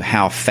telling you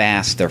how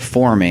fast they're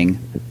forming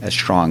a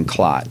strong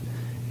clot.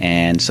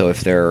 And so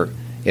if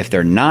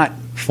they're not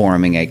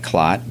forming a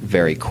clot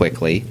very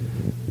quickly,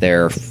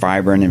 their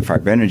fibrin and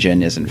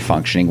fibrinogen isn't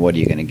functioning, what are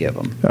you going to give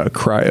them?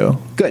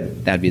 Cryo.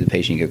 Good. That'd be the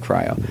patient you give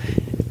cryo.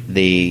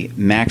 The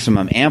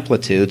maximum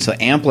amplitude, so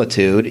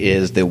amplitude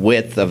is the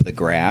width of the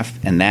graph,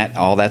 and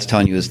all that's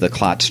telling you is the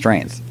clot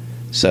strength.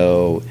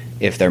 So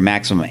if their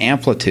maximum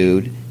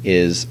amplitude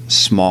is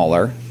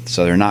smaller,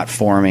 so they're not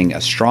forming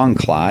a strong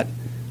clot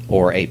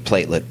or a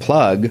platelet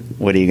plug,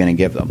 what are you going to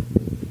give them?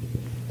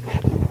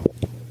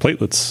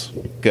 Platelets.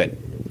 Good.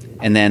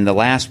 And then the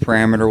last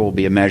parameter will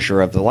be a measure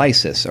of the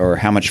lysis, or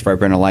how much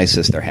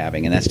fibrinolysis they're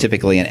having, and that's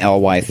typically an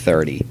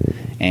LY30.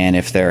 And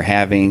if they're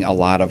having a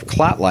lot of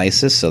clot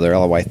lysis, so their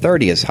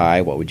LY30 is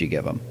high, what would you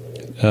give them?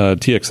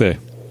 TXA.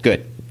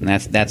 Good. And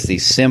that's the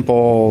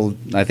simple,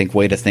 I think,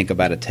 way to think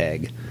about a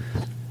TEG.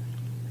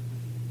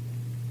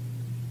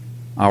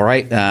 All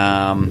right.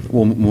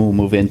 We'll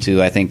move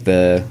into, I think,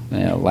 the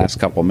last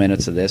couple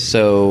minutes of this.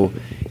 So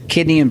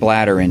kidney and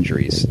bladder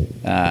injuries.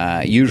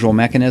 Usual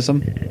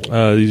mechanism? These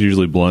are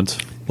usually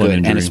blunt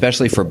injury. And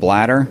especially for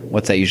bladder,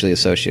 what's that usually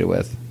associated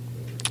with?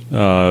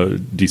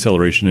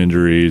 Deceleration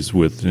injuries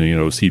with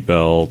seat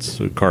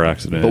belts, car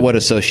accident. But what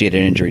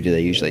associated injury do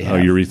they usually have?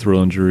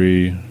 Urethral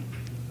injury,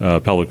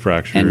 pelvic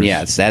fractures. And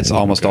yes, that's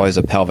almost always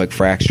a pelvic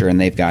fracture,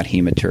 and they've got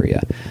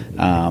hematuria.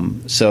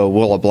 So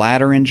will a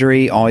bladder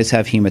injury always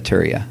have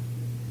hematuria?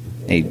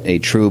 A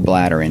true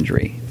bladder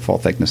injury, full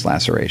thickness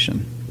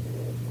laceration?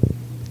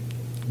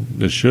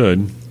 It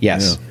should.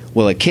 Yes. Yeah.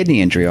 Will a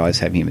kidney injury always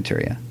have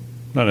hematuria?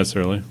 Not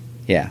necessarily.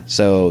 Yeah.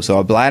 So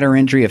a bladder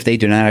injury, if they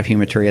do not have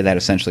hematuria, that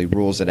essentially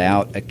rules it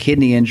out. A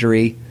kidney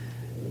injury,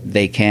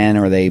 they can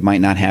or they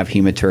might not have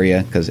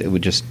hematuria because it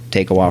would just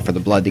take a while for the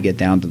blood to get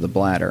down to the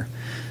bladder.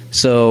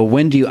 So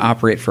when do you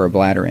operate for a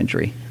bladder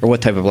injury? Or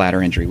what type of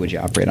bladder injury would you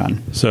operate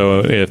on?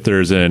 So if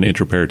there's an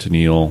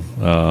intraperitoneal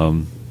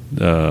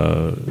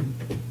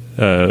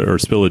or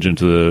spillage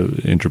into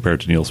the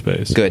intraperitoneal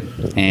space.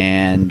 Good.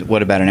 And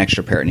what about an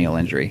extraperitoneal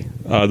injury?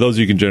 Those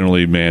you can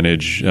generally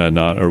manage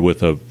not or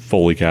with a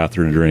Foley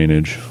catheter and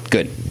drainage.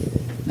 Good.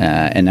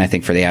 And I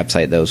think for the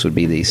ABSITE, those would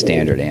be the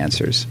standard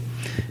answers.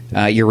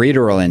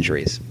 Ureteral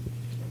injuries.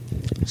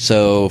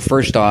 So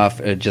first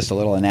off, just a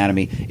little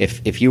anatomy.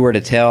 If you were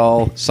to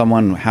tell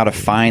someone how to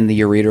find the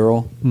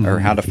ureteral or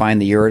how to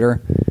find the ureter,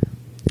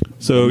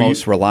 so the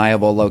most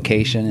reliable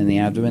location in the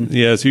abdomen?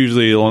 Yeah, it's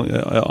usually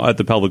at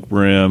the pelvic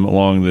rim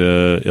along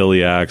the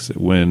iliacs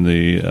when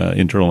the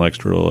internal and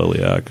external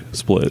iliac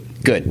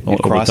split. Good. Over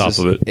the top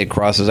of it. It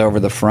crosses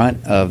over the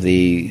front of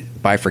the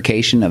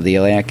bifurcation of the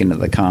iliac into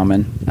the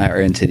common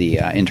or into the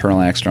internal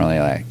and external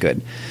iliac.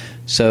 Good.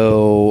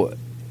 So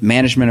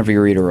management of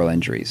ureteral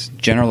injuries.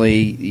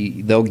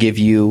 Generally, they'll give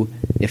you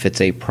if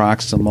it's a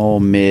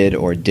proximal, mid,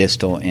 or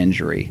distal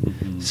injury.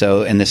 Mm-hmm.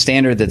 So, and the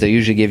standard that they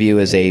usually give you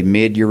is a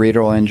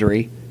mid-ureteral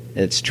injury.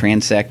 It's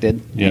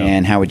transected. Yeah.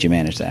 And how would you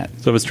manage that?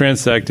 So if it's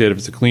transected, if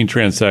it's a clean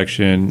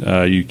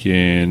transection, you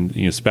can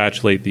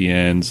spatulate the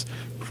ends,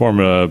 perform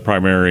a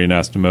primary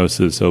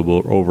anastomosis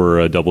over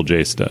a double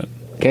J stent.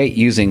 Okay,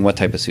 using what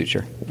type of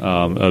suture?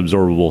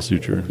 Absorbable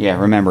suture. Yeah,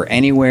 remember,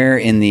 anywhere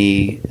in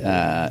the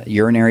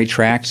urinary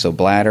tract, so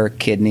bladder,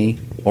 kidney,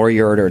 or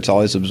ureter, it's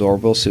always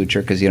absorbable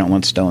suture because you don't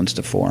want stones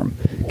to form.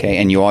 Okay,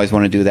 and you always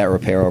want to do that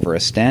repair over a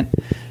stent.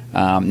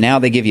 Now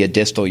they give you a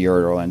distal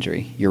ureteral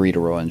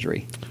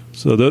injury.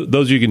 So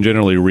those you can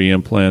generally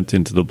reimplant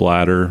into the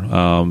bladder.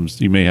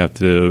 You may have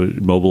to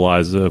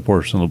mobilize a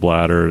portion of the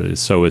bladder,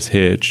 sew a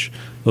hitch,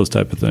 those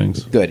type of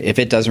things. Good. If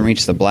it doesn't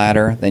reach the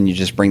bladder, then you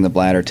just bring the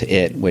bladder to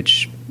it,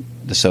 which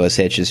the psoas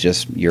hitch is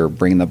just you're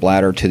bringing the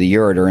bladder to the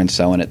ureter and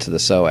sewing it to the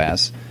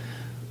psoas.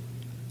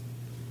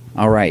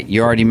 All right.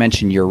 You already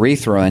mentioned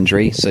urethral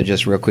injury, so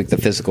just real quick, the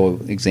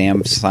physical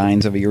exam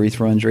signs of a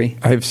urethral injury.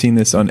 I've seen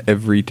this on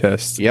every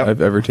test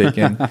I've ever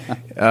taken.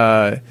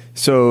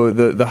 So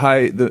the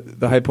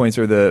high points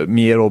are the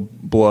meatal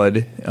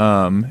blood,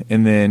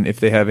 and then if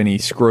they have any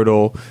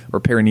scrotal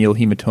or perineal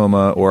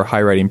hematoma or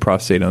high riding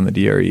prostate on the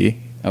DRE.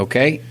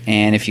 Okay.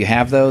 And if you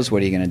have those,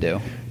 what are you going to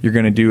do? You're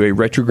going to do a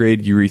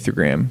retrograde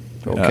urethrogram.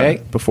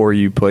 Okay. Before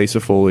you place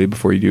a Foley,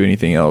 before you do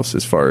anything else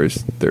as far as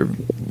their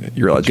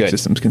urologic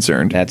system's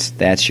concerned.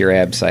 That's your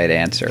ABSITE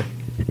answer.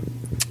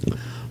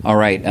 All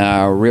right.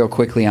 Real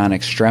quickly on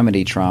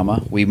extremity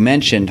trauma. We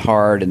mentioned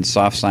hard and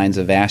soft signs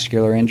of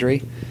vascular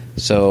injury.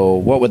 So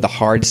what would the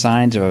hard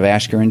signs of a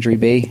vascular injury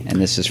be?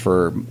 And this is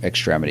for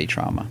extremity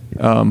trauma.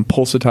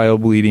 Pulsatile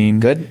bleeding.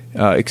 Good.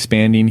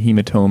 Expanding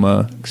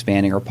hematoma.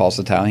 Expanding or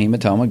pulsatile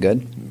hematoma.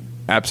 Good.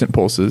 Absent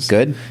pulses.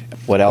 Good.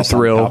 What else? A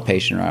thrill.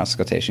 Palpation or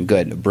auscultation.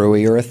 Good. A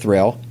bruit or a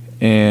thrill.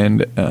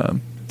 And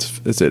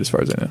that's it as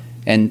far as I know.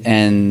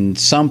 And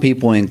some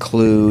people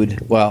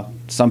include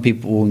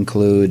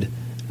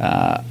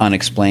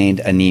unexplained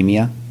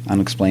anemia,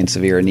 unexplained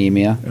severe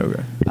anemia.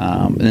 Okay.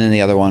 And then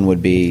the other one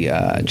would be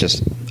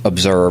just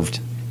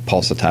observed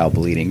pulsatile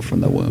bleeding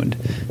from the wound.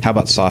 How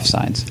about soft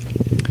signs?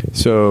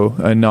 So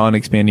a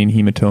non-expanding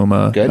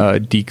hematoma.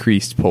 Good.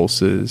 Decreased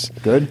pulses.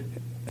 Good.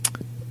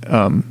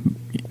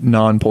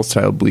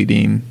 Non-pulsatile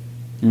bleeding.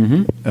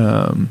 Mm-hmm.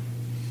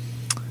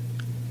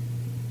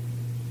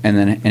 And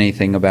then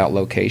anything about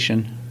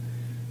location?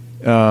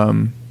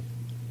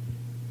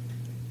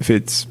 If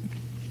it's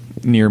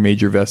near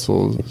major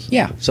vessels.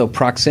 Yeah, so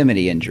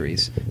proximity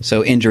injuries.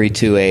 So injury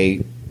to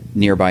a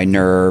nearby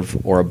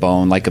nerve or a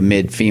bone, like a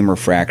mid-femur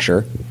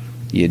fracture,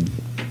 you'd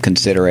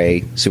consider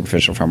a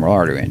superficial femoral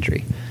artery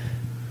injury.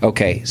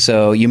 Okay,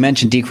 so you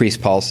mentioned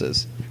decreased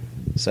pulses.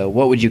 So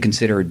what would you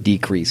consider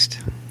decreased?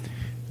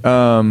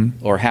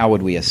 Or how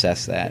would we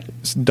assess that?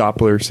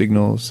 Doppler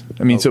signals.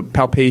 I mean, so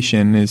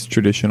palpation is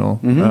traditional.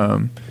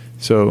 Mm-hmm.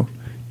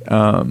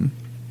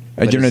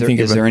 I generally think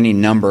is there any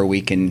number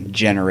we can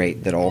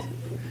generate that'll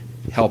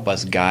help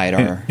us guide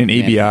our... An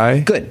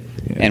ABI? Good.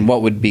 Yeah. And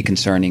what would be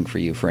concerning for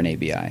you for an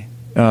ABI?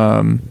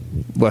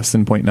 Less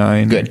than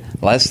 0.9. Good.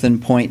 Less than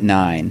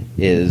 0.9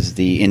 is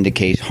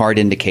the hard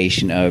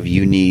indication of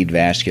you need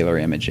vascular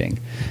imaging.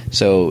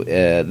 So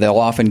they'll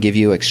often give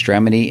you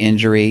extremity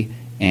injury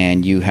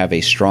and you have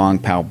a strong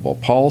palpable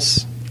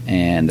pulse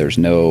and there's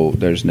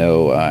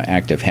no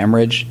active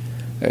hemorrhage.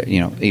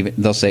 Even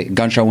they'll say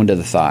gunshot wound to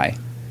the thigh,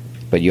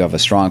 but you have a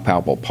strong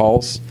palpable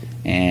pulse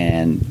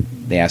and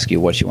they ask you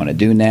what you want to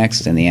do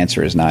next, and the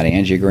answer is not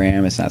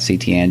angiogram, it's not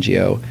CT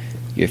angio.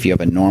 If you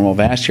have a normal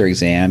vascular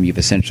exam, you've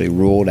essentially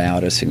ruled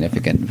out a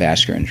significant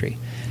vascular injury.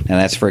 Now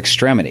that's for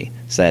extremity.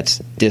 So that's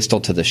distal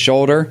to the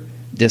shoulder,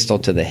 distal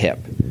to the hip.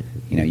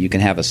 You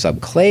can have a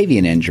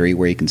subclavian injury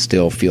where you can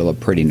still feel a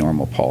pretty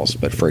normal pulse,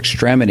 but for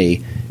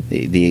extremity,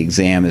 the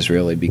exam has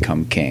really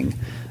become king.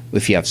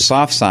 If you have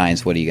soft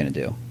signs, what are you going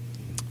to do?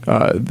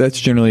 That's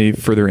generally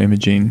further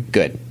imaging.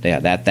 Good. Yeah,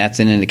 that's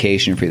an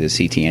indication for the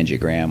CT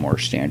angiogram or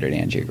standard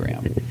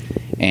angiogram.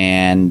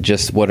 And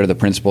just what are the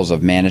principles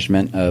of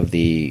management of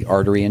the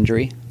artery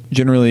injury?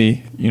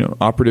 Generally,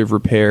 operative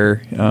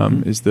repair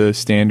is the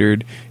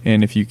standard,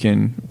 and if you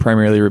can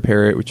primarily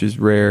repair it, which is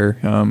rare,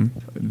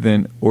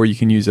 or you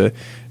can use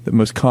the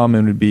most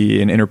common would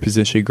be an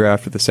interposition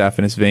graft with a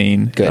saphenous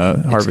vein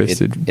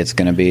harvested. It's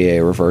going to be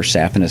a reverse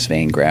saphenous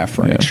vein graft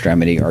for an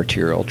extremity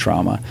arterial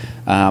trauma.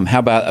 How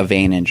about a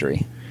vein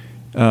injury?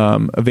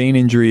 A vein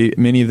injury,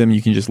 many of them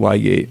you can just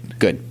ligate.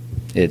 Good.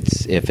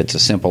 If it's a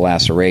simple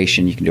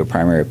laceration, you can do a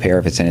primary repair.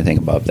 If it's anything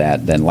above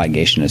that, then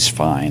ligation is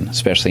fine,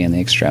 especially in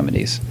the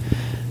extremities.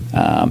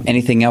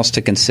 Anything else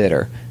to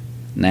consider?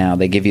 Now,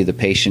 they give you the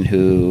patient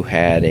who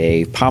had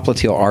a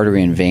popliteal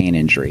artery and vein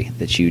injury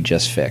that you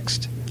just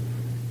fixed.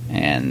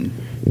 And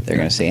they're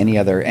going to say any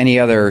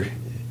other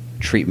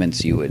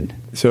treatments you would.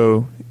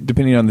 So,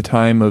 depending on the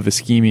time of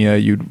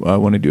ischemia, you'd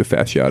want to do a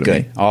fasciotomy.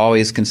 Good.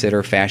 Always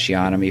consider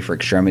fasciotomy for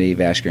extremity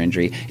vascular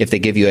injury. If they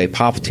give you a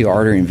popliteal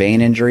artery and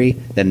vein injury,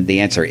 then the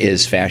answer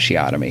is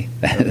fasciotomy.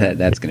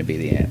 That's going to be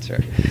the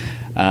answer.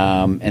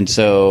 And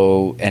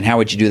how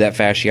would you do that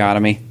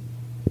fasciotomy?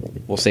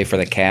 We'll say for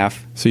the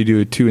calf. So you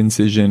do a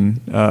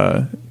 2-incision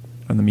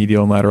on the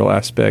medial and lateral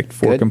aspect,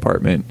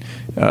 4-compartment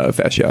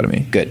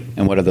fasciotomy. Good.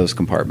 And what are those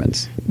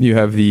compartments? You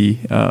have the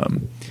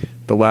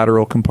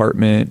lateral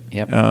compartment.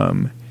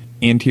 Yep.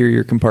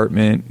 Anterior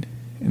compartment,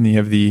 and then you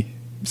have the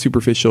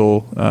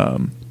superficial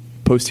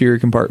posterior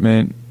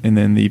compartment, and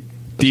then the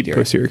deep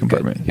posterior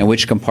compartment. Good. And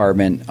which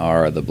compartment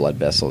are the blood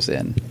vessels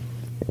in?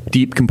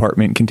 Deep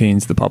compartment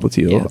contains the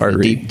popliteal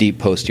artery. Deep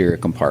posterior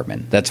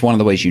compartment. That's one of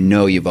the ways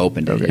you've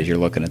opened it as you're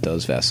looking at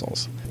those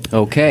vessels.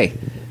 Okay.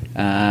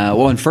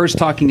 In first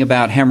talking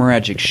about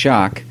hemorrhagic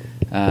shock,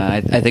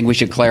 I think we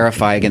should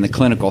clarify again the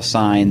clinical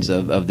signs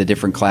of the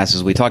different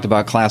classes. We talked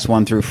about class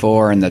 1 through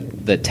 4 and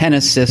the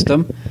TENIS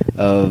system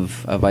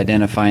of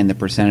identifying the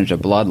percentage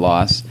of blood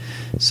loss.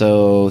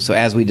 So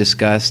as we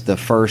discussed, the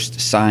first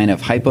sign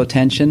of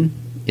hypotension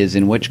is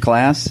in which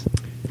class?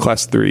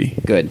 Class 3.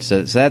 Good.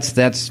 So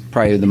that's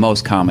probably the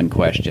most common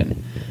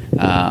question.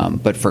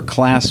 But for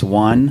class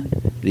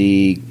 1,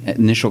 the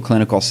initial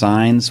clinical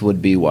signs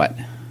would be what?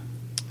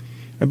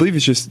 I believe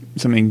it's just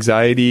some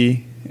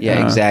anxiety.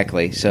 Yeah,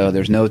 exactly. So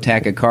there's no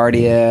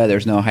tachycardia,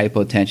 there's no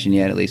hypotension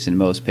yet, at least in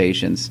most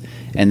patients.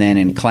 And then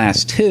in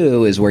class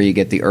 2 is where you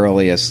get the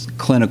earliest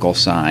clinical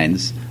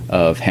signs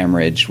of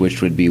hemorrhage,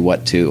 which would be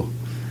what 2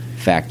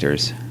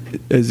 factors?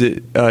 Is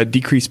it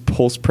decreased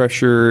pulse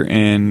pressure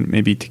and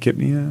maybe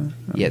tachypnea?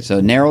 Yeah, so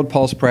narrowed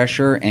pulse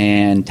pressure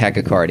and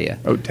tachycardia.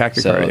 Oh,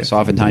 tachycardia. So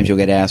oftentimes you'll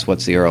get asked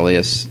what's the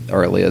earliest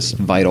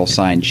vital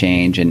sign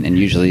change, and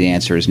usually the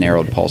answer is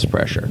narrowed pulse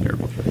pressure.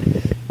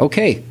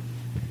 Okay.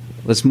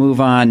 Let's move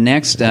on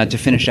next to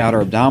finish out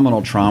our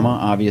abdominal trauma.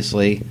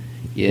 Obviously,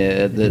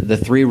 the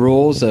 3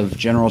 rules of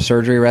general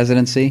surgery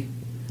residency.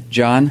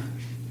 John?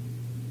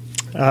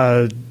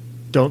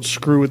 Don't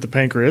screw with the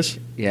pancreas.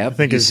 Yeah, I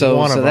think it's so.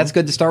 one of So them. that's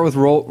good to start with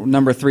rule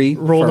number 3.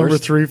 Rule first. number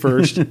 3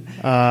 first.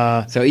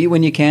 So eat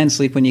when you can,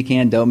 sleep when you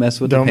can. Don't mess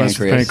with the pancreas.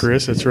 Don't mess with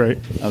pancreas. That's right.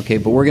 Okay,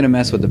 but we're going to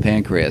mess with the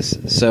pancreas.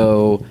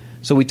 So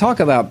we talk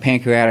about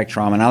pancreatic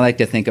trauma, and I like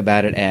to think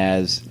about it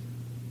as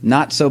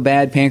not so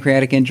bad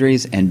pancreatic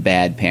injuries and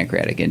bad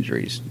pancreatic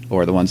injuries,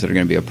 or the ones that are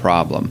going to be a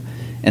problem.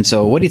 And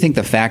so what do you think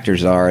the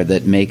factors are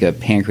that make a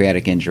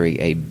pancreatic injury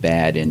a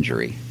bad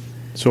injury?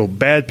 So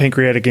bad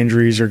pancreatic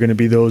injuries are going to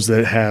be those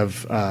that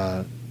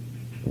have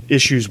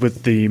issues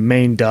with the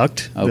main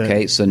duct.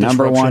 Okay, so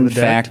number one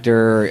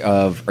factor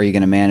of are you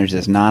going to manage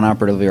this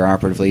non-operatively or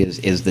operatively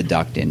is the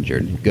duct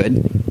injured.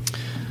 Good.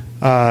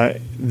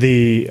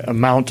 The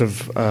amount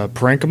of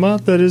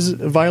parenchyma that is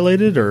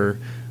violated or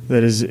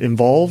that is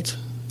involved.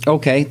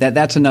 Okay,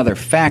 that's another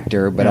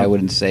factor, but I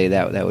wouldn't say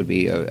that would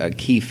be a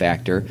key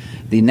factor.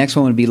 The next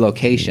one would be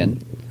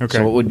location. Okay.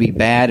 So it would be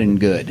bad and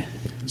good.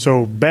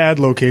 So bad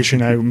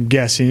location, I'm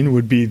guessing,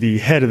 would be the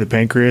head of the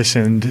pancreas,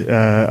 and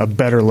a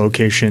better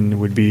location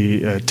would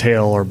be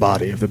tail or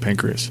body of the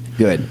pancreas.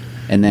 Good.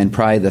 And then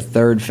probably the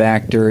third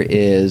factor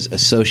is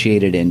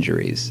associated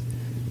injuries.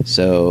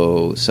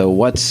 So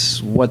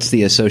what's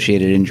the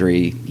associated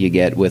injury you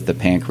get with the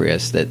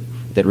pancreas that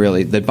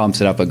bumps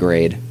it up a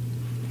grade?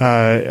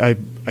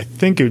 I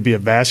think it would be a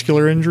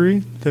vascular injury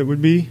that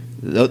would be.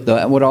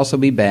 That would also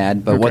be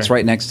bad, but Okay. what's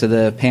right next to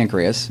the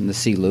pancreas in the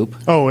C loop?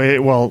 Oh,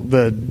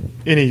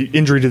 any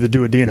injury to the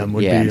duodenum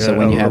would be so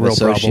when you have a real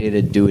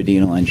associated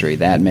duodenal injury,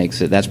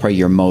 that's probably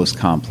your most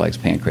complex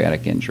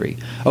pancreatic injury.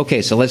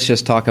 Okay, so let's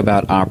just talk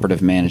about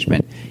operative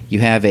management. You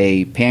have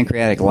a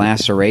pancreatic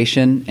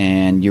laceration,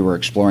 and you were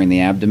exploring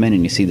the abdomen,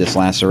 and you see this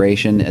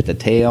laceration at the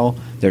tail.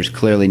 There's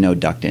clearly no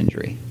duct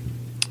injury.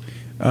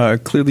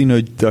 Clearly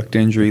no duct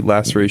injury,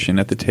 laceration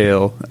at the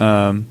tail.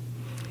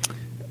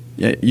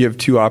 You have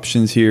two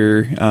options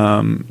here.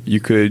 You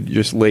could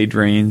just lay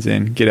drains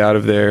and get out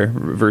of there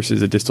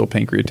versus a distal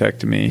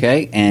pancreatectomy.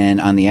 Okay,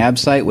 and on the ab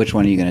site, which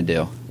one are you going to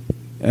do?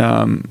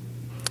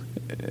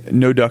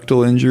 No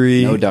ductal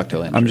injury. No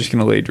ductal injury. I'm just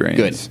going to lay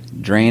drains.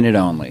 Good. Drain it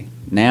only.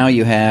 Now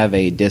you have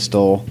a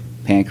distal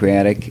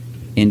pancreatic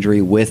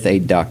injury with a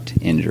duct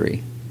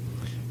injury.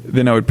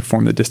 Then I would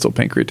perform the distal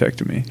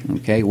pancreatectomy.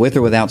 Okay, with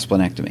or without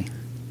splenectomy?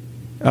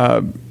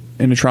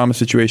 In a trauma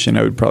situation,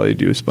 I would probably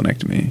do a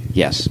splenectomy.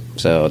 Yes.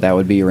 So that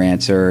would be your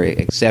answer,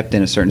 except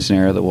in a certain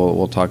scenario that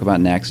we'll talk about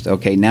next.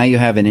 Okay, now you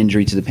have an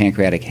injury to the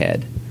pancreatic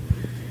head.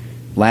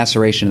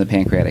 Laceration of the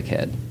pancreatic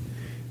head.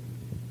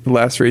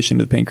 Laceration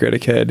to the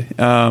pancreatic head.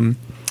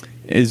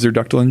 Is there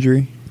ductal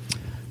injury?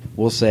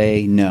 We'll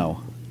say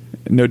no.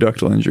 No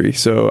ductal injury.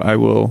 So I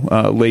will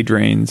lay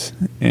drains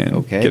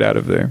and get out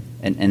of there.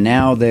 And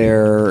now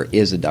there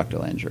is a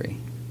ductal injury.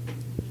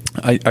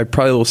 I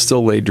probably will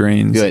still lay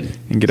drains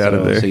and get out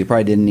of there. So you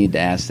probably didn't need to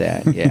ask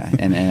that, yeah.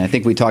 and I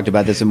think we talked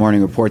about this in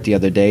Morning Report the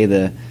other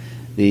day,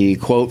 the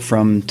quote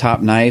from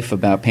Top Knife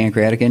about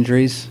pancreatic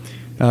injuries.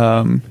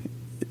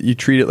 You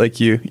treat it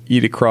like you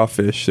eat a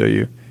crawfish, so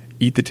you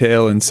eat the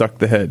tail and suck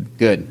the head.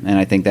 Good, and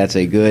I think that's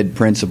a good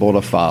principle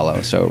to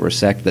follow. So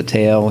resect the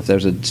tail,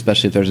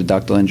 especially if there's a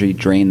ductal injury,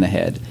 drain the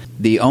head.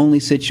 The only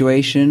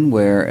situation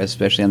where,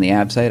 especially on the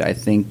ab site, I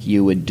think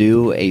you would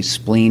do a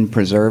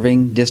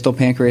spleen-preserving distal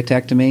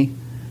pancreatectomy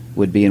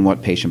would be in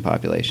what patient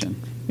population?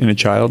 In a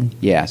child?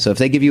 Yeah, so if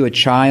they give you a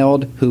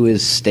child who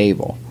is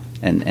stable,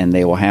 and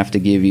they will have to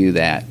give you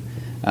that,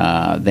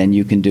 then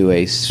you can do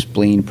a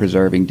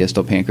spleen-preserving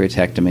distal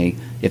pancreatectomy.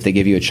 If they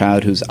give you a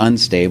child who's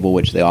unstable,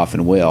 which they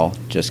often will,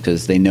 just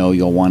because they know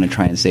you'll want to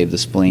try and save the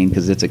spleen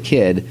because it's a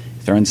kid,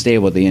 if they're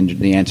unstable,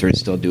 the answer is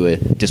still do a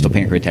distal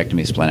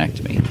pancreatectomy,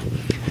 splenectomy.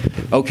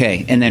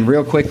 Okay, and then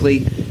real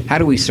quickly, how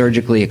do we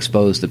surgically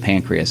expose the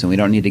pancreas? And we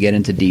don't need to get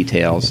into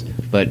details,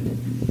 but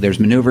there's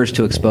maneuvers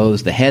to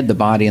expose the head, the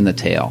body, and the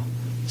tail.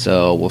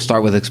 So we'll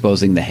start with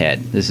exposing the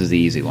head. This is the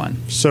easy one.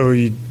 So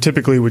you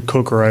typically would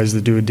cochorize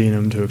the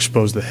duodenum to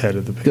expose the head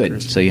of the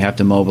pancreas. Good. So you have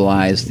to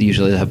mobilize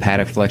usually the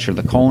hepatic flexure of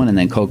the colon and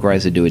then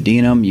cochorize the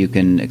duodenum. You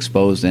can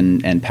expose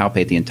and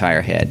palpate the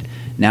entire head.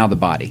 Now the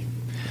body.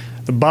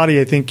 The body,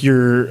 I think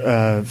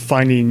you're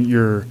finding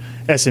your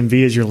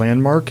SMV as your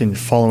landmark and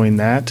following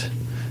that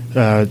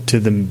to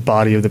the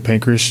body of the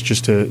pancreas,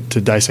 just to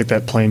dissect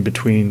that plane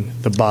between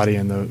the body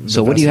and the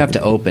So what do you have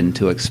to open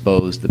to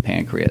expose the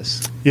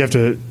pancreas? You have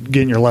to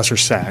get in your lesser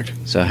sac.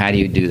 So how do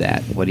you do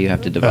that? What do you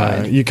have to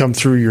divide? You come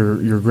through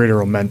your greater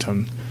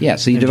omentum. Yeah,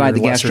 so you divide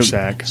the lesser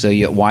sac. So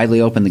you widely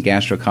open the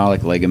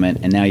gastrocolic ligament,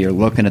 and now you're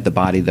looking at the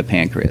body of the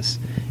pancreas.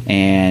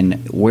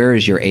 And where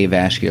is your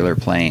avascular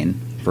plane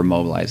for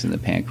mobilizing the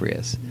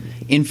pancreas?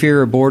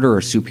 Inferior border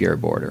or superior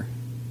border?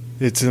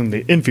 It's in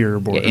the inferior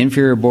border. Yeah,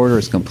 inferior border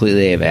is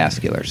completely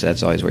avascular, so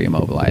that's always where you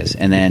mobilize.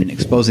 And then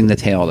exposing the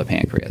tail of the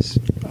pancreas.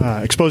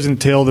 Exposing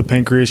the tail of the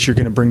pancreas, you're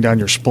going to bring down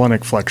your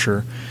splenic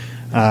flexure,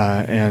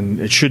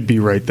 and it should be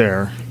right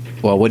there.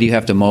 Well, what do you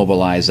have to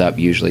mobilize up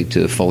usually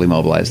to fully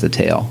mobilize the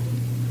tail?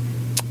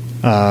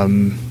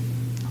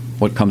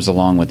 What comes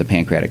along with the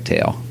pancreatic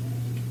tail?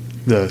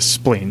 The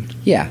spleen.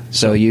 Yeah,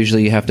 so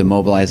usually you have to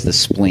mobilize the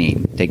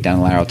spleen. Take down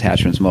the lateral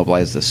attachments,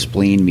 mobilize the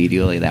spleen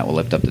medially, that will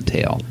lift up the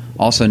tail.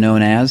 Also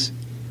known as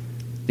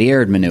the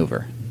AIRD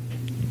maneuver.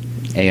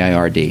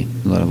 AIRD,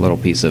 a little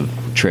piece of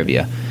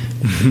trivia.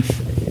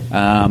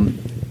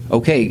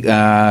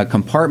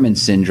 Compartment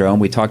syndrome.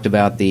 We talked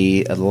about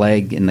the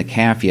leg and the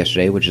calf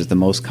yesterday, which is the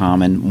most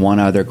common. One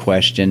other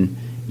question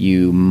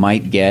you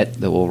might get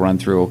that we'll run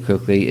through real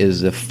quickly is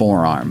the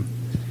forearm.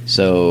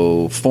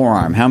 So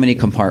forearm, how many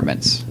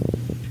compartments?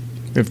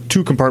 We have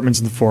 2 compartments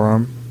in the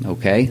forearm.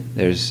 Okay,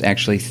 there's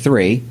actually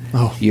 3.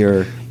 Oh.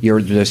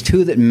 There's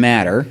 2 that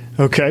matter.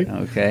 Okay.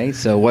 Okay,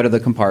 so what are the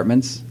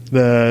compartments?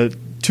 The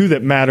 2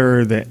 that matter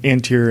are the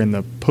anterior and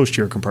the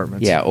posterior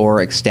compartments. Yeah,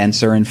 or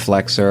extensor and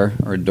flexor,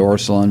 or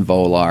dorsal and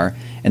volar.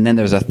 And then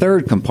there's a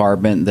third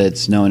compartment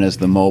that's known as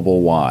the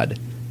mobile wad,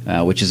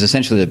 which is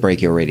essentially the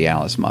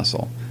brachioradialis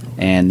muscle.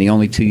 And the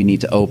only 2 you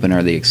need to open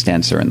are the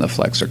extensor and the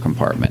flexor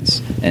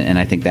compartments. And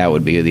I think that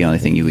would be the only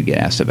thing you would get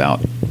asked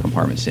about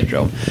compartment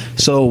syndrome.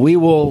 So we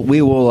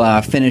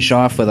will finish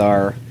off with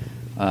our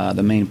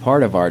the main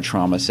part of our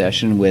trauma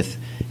session with,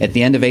 at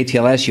the end of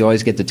ATLS, you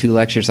always get the 2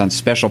 lectures on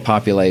special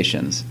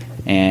populations.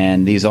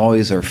 And these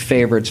always are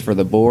favorites for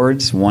the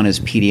boards. One is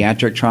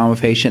pediatric trauma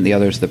patient, the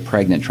other is the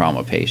pregnant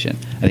trauma patient.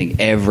 I think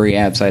every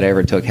ABSITE I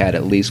ever took had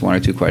at least 1 or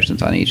 2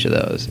 questions on each of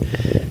those.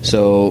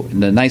 So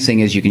the nice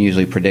thing is you can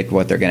usually predict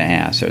what they're going to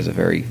ask. There's a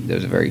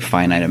very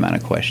finite amount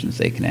of questions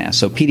they can ask.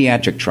 So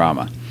pediatric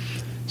trauma.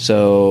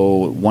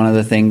 So one of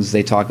the things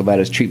they talk about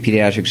is treat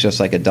pediatrics just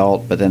like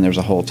adult, but then there's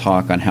a whole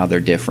talk on how they're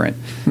different.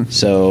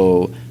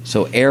 So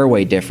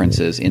airway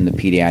differences in the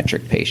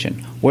pediatric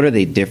patient. What are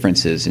the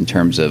differences in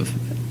terms of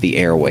the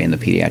airway in the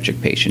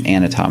pediatric patient?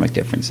 Anatomic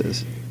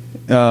differences.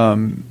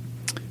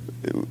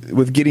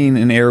 with getting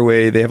an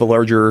airway, they have a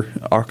larger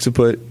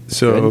occiput,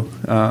 so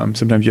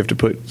sometimes you have to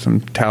put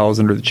some towels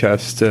under the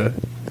chest to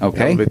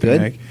elevate the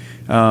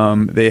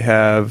neck. They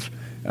have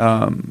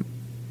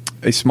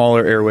a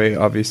smaller airway,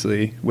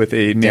 obviously, with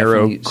a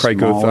narrow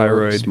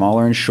cricothyroid.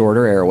 Smaller and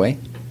shorter airway.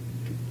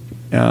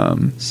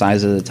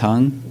 Size of the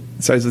tongue?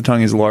 Size of the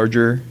tongue is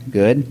larger.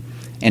 Good.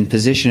 And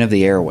position of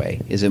the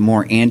airway. Is it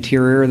more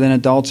anterior than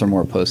adults or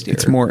more posterior?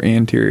 It's more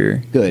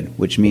anterior. Good,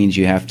 which means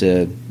you have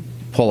to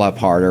pull up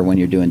harder when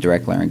you're doing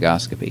direct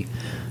laryngoscopy.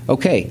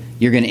 Okay,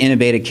 you're going to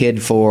intubate a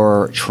kid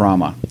for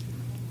trauma.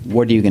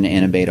 What are you going to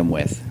intubate them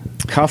with?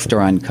 Cuffed or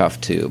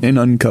uncuffed tube? An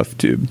uncuffed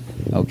tube.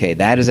 Okay,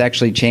 that has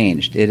actually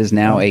changed. It is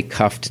now a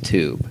cuffed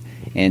tube.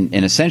 And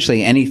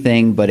essentially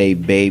anything but a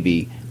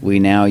baby, we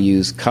now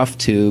use cuffed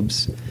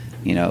tubes.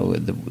 You know,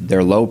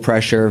 they're low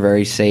pressure,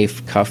 very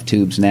safe cuff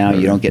tubes now.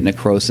 You don't get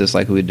necrosis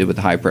like we did with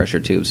the high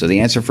pressure tubes. So the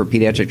answer for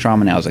pediatric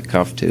trauma now is a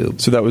cuff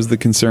tube. So that was the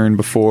concern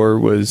before,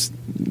 was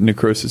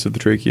necrosis of the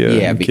trachea?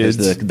 Yeah, because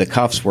kids? the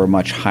cuffs were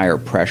much higher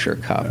pressure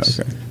cuffs.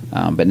 Okay.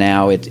 But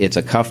now it's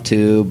a cuff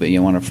tube.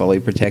 You want to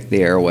fully protect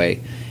the airway.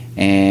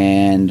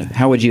 And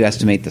how would you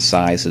estimate the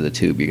size of the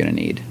tube you're going to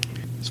need?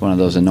 It's one of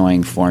those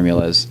annoying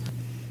formulas.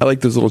 I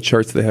like those little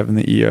charts they have in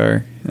the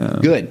ER.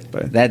 Good.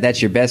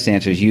 That's your best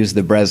answer, is use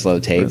the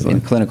Breslow tape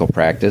in clinical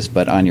practice,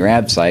 but on your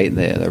AB site,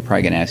 they're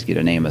probably going to ask you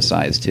to name a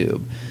size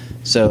tube.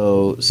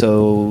 So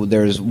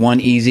there's one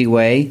easy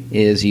way,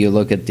 is you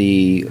look at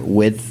the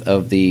width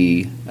of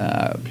the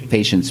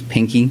patient's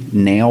pinky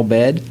nail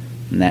bed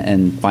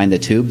and find the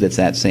tube that's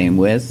that same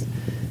width.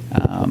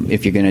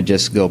 If you're going to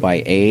just go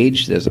by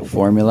age, there's a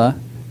formula.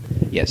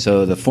 Yeah,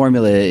 so the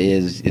formula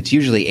is, it's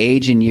usually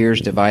age in years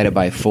divided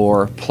by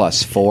 4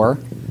 plus 4.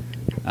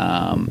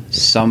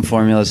 Some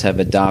formulas have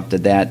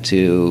adopted that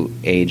to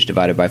age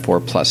divided by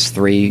 4 plus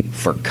 3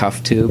 for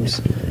cuff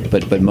tubes,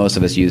 but most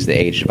of us use the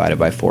age divided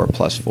by 4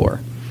 plus 4.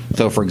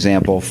 So, for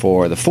example,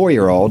 for the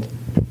 4-year-old,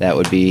 that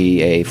would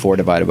be a 4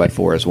 divided by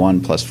 4 is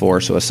 1 plus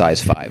 4, so a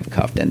size 5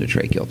 cuffed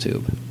endotracheal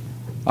tube.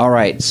 All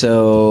right,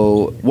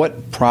 so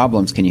what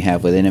problems can you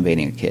have with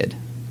intubating a kid?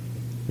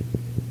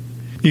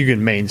 You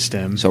can main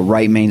stem. So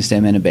right main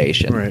stem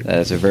intubation. Right.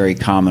 That's a very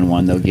common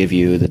one. They'll give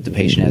you that the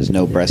patient has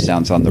no breath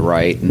sounds on the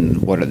right,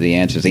 and what are the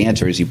answers? The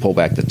answer is you pull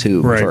back the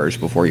tube first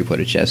before you put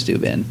a chest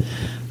tube in.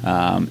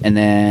 And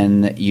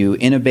then you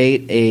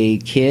intubate a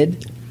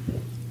kid,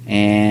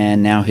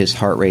 and now his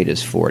heart rate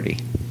is 40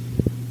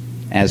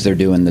 as they're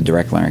doing the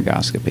direct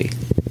laryngoscopy.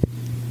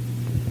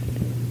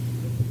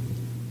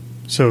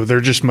 So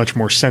they're just much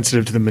more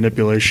sensitive to the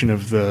manipulation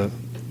of the...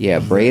 Yeah,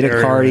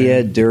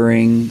 bradycardia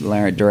during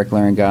direct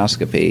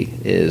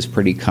laryngoscopy is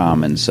pretty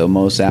common. So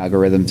most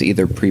algorithms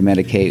either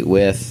pre-medicate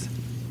with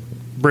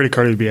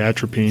bradycardia would be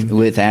atropine.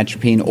 With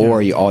atropine,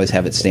 or you always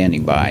have it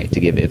standing by to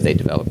give if they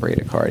develop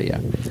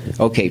bradycardia.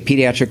 Okay,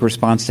 pediatric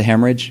response to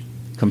hemorrhage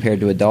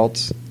compared to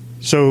adults?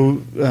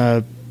 So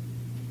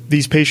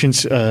these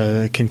patients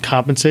can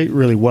compensate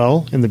really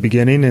well in the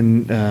beginning,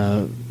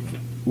 and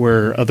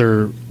where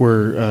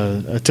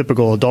a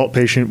typical adult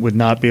patient would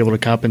not be able to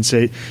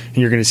compensate, and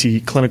you're going to see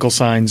clinical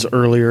signs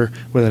earlier.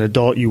 With an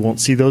adult, you won't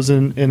see those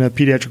in a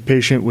pediatric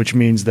patient, which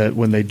means that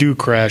when they do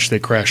crash, they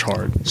crash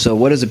hard. So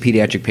what is a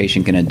pediatric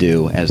patient going to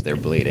do as they're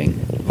bleeding,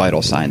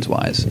 vital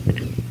signs-wise?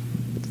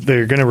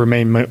 They're going to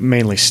remain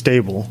mainly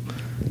stable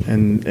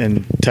and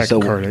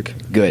tachycardic.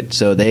 So, good.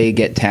 So they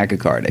get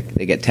tachycardic.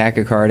 They get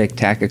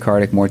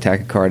tachycardic, more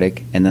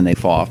tachycardic, and then they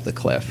fall off the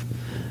cliff.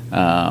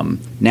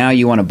 Now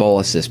you want to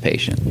bolus this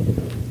patient.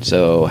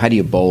 So how do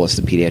you bolus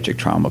the pediatric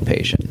trauma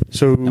patient?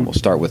 And we'll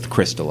start with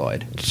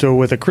crystalloid. So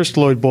with a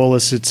crystalloid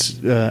bolus,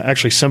 it's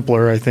actually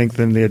simpler, I think,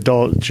 than the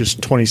adult,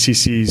 just 20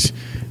 cc's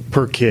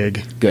per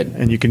kg. Good.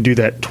 And you can do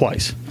that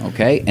twice.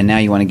 Okay, and now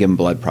you want to give them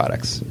blood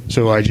products.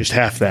 So I just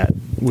half that,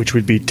 which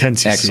would be 10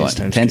 cc's.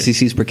 Excellent. 10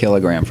 cc's per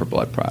kilogram for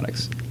blood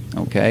products.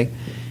 Okay.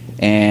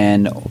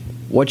 And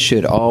what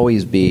should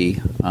always be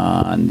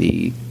on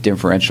the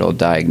differential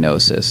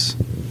diagnosis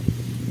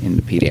in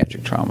the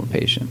pediatric trauma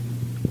patient?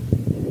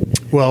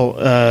 Well,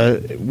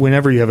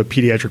 whenever you have a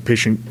pediatric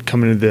patient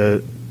come into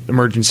the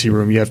emergency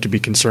room, you have to be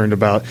concerned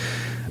about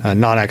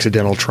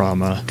non-accidental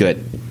trauma.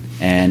 Good.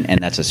 And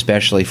that's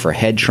especially for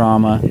head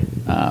trauma,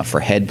 for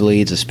head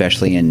bleeds,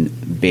 especially in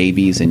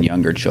babies and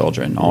younger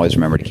children. Always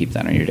remember to keep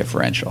that on your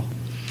differential.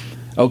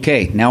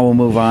 Okay, now we'll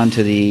move on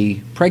to the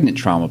pregnant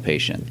trauma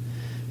patient.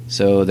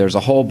 So there's a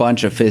whole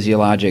bunch of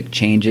physiologic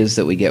changes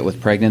that we get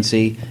with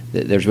pregnancy.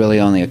 There's really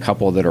only a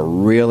couple that are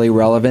really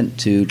relevant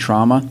to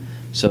trauma.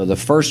 So the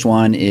first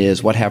one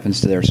is what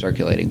happens to their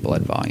circulating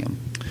blood volume.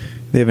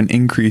 They have an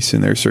increase in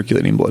their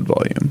circulating blood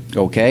volume.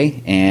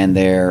 Okay, and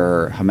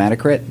their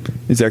hematocrit?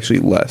 It's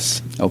actually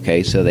less.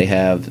 Okay, so they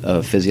have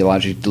a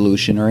physiologic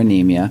dilution or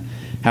anemia.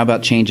 How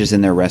about changes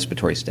in their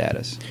respiratory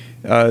status?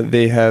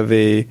 They have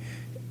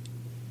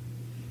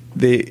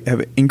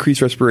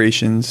increased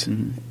respirations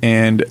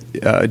and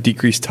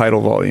decreased tidal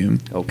volume.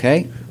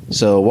 Okay.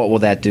 So what will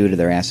that do to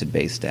their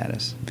acid-base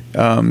status?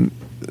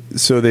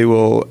 So they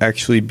will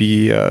actually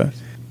be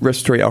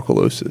respiratory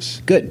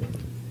alkalosis. Good.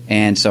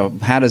 And so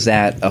how does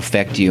that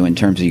affect you in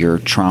terms of your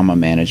trauma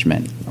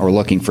management or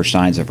looking for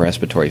signs of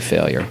respiratory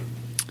failure?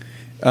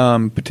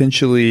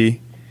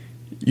 Potentially,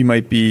 you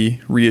might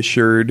be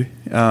reassured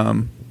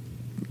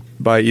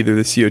by either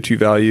the CO2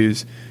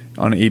 values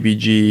on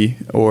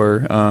ABG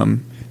or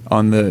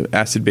on the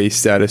acid-base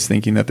status,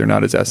 thinking that they're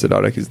not as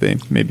acidotic as they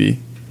may be.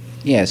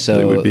 Yeah,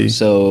 so a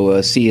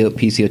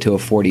PCO2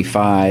 of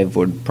 45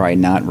 would probably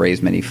not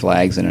raise many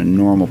flags in a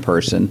normal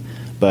person,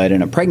 but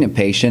in a pregnant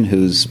patient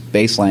whose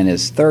baseline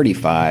is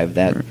 35,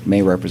 that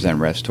may represent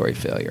respiratory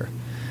failure.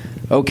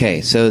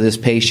 Okay, so this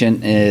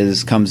patient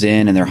comes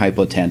in and they're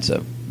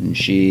hypotensive, and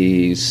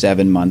she's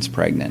 7 months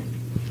pregnant.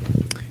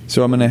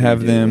 So I'm going to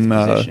have them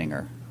positioning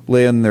her.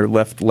 lay on their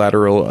left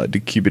lateral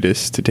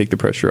decubitus to take the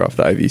pressure off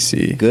the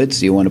IVC. Good,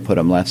 so you want to put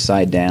them left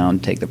side down,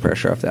 take the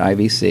pressure off the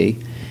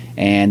IVC.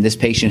 And this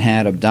patient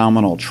had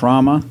abdominal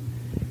trauma,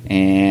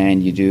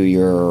 and you do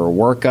your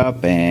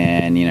workup,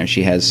 and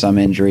she has some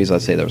injuries.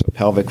 Let's say there was a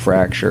pelvic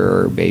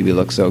fracture, baby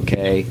looks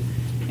okay,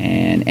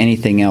 and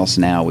anything else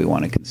now we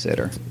want to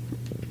consider.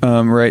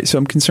 Right. So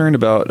I'm concerned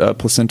about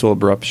placental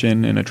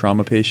abruption in a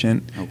trauma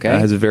patient. Okay. It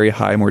has a very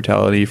high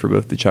mortality for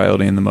both the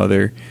child and the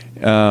mother.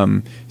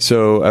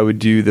 So I would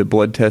do the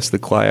blood test, the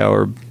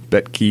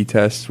Kleauer-Betke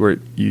test, where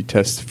you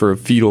test for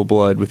fetal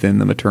blood within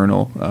the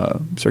maternal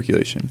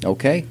circulation.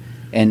 Okay.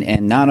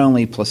 And not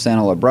only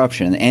placental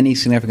abruption, any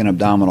significant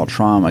abdominal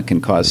trauma can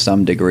cause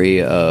some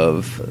degree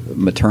of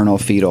maternal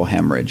fetal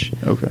hemorrhage.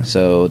 Okay.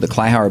 So the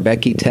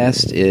Kleauer-Betke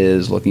test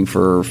is looking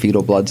for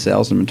fetal blood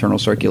cells in maternal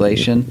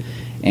circulation.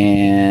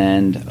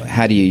 And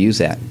how do you use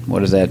that? What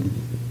does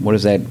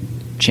that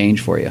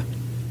change for you?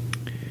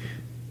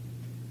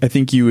 I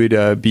think you would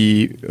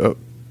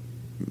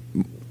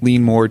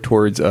lean more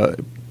towards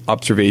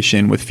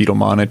observation with fetal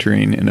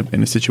monitoring in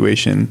a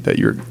situation that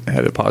you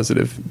had a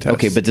positive test.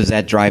 Okay, but does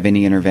that drive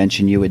any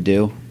intervention you would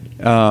do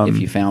if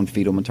you found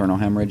fetal maternal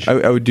hemorrhage?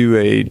 I would do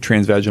a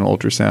transvaginal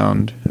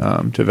ultrasound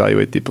to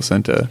evaluate the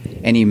placenta.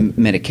 Any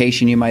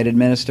medication you might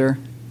administer?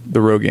 The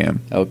RhoGAM.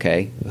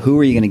 Okay. Who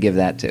are you going to give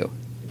that to?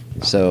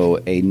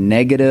 So a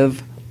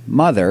negative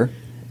mother,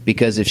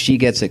 because if she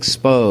gets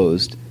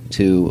exposed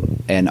to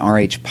an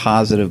Rh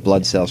positive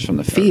blood cells from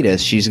the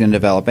fetus, she's going to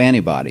develop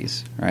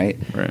antibodies, right?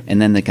 Right. And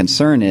then the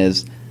concern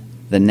is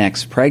the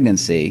next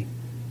pregnancy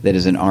that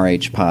is an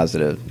Rh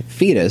positive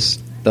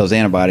fetus, those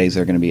antibodies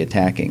are going to be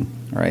attacking,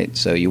 right?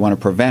 So you want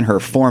to prevent her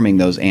forming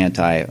those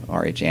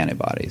anti-Rh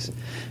antibodies.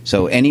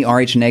 So any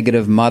Rh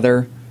negative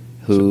mother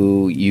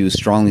who you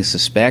strongly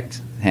suspect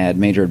had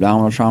major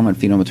abdominal trauma and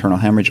fetal maternal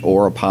hemorrhage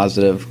or a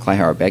positive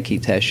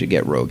Kleauer-Betke test should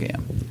get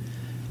RhoGAM.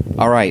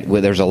 All right,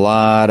 well, there's a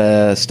lot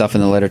of stuff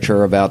in the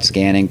literature about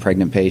scanning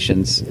pregnant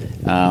patients.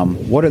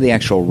 What are the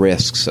actual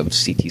risks of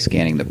CT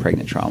scanning the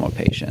pregnant trauma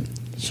patient?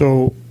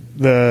 So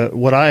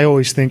what I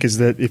always think is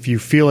that if you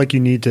feel like you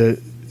need to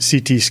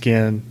CT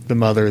scan the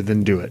mother,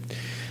 then do it.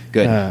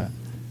 Good.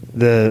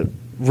 The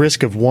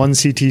risk of one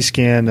CT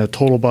scan, a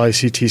total body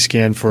CT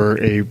scan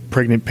for a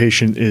pregnant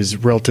patient, is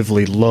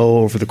relatively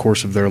low over the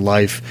course of their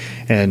life,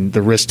 and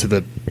the risk to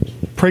the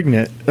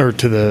pregnant or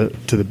to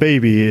the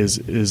baby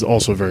is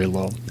also very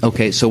low.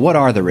 Okay, so what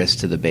are the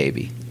risks to the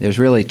baby? There's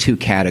really two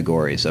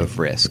categories of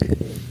risk.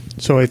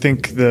 So I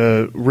think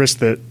the risk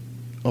that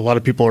a lot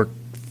of people are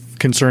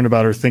concerned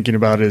about or thinking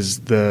about is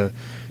the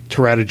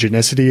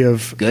teratogenicity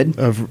of Good.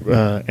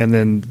 And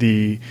then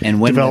the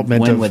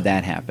development when would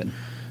that happen?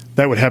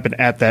 That would happen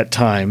at that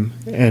time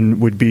and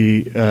would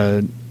be.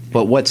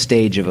 But what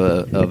stage of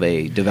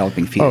a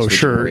developing fetus? Oh, would you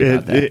sure, worry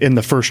about that? in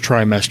the first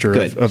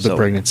trimester of the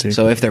pregnancy.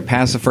 So if they're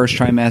past the first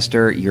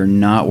trimester, you're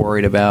not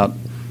worried about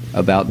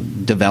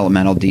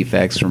developmental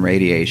defects from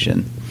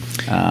radiation.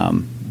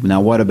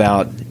 Now, what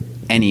about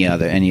any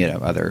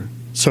other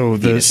so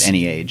fetus,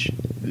 any age?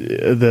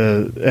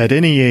 At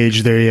any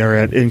age, they are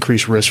at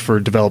increased risk for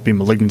developing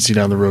malignancy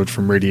down the road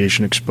from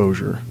radiation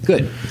exposure.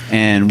 Good.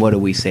 And what do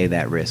we say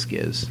that risk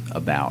is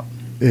about?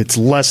 It's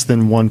less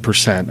than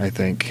 1%, I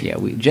think. Yeah,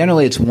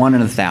 generally it's 1 in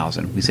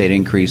 1,000. We say it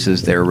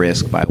increases their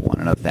risk by 1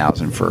 in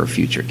 1,000 for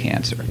future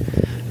cancer.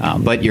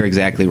 But you're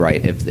exactly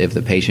right. If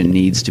the patient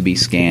needs to be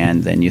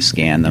scanned, then you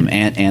scan them,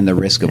 and the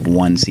risk of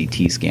one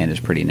CT scan is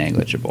pretty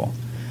negligible.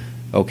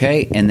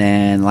 Okay, and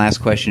then last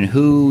question: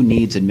 who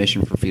needs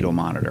admission for fetal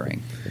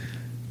monitoring?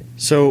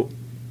 So,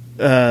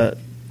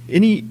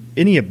 any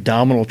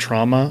abdominal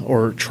trauma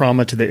or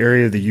trauma to the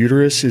area of the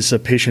uterus is a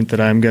patient that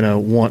I'm going to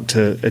want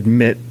to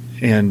admit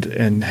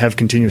and have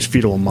continuous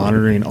fetal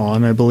monitoring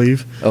on, I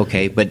believe.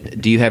 Okay, but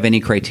do you have any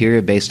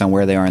criteria based on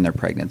where they are in their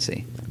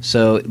pregnancy?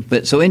 So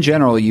in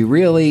general, you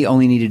really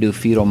only need to do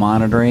fetal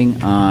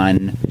monitoring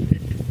on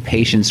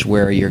patients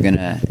where you're going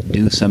to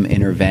do some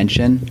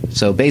intervention.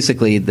 So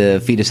basically, the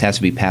fetus has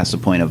to be past the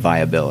point of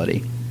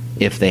viability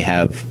if they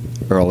have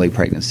early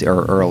pregnancy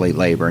or early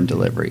labor and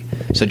delivery.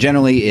 So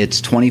generally, it's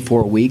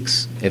 24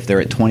 weeks. If they're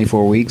at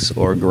 24 weeks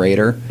or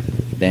greater,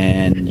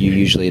 then you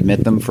usually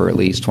admit them for at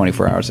least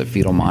 24 hours of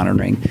fetal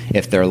monitoring.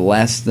 If they're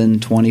less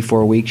than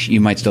 24 weeks, you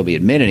might still be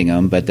admitting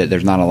them, but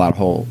there's not a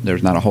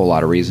whole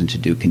lot of reason to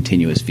do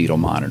continuous fetal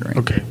monitoring.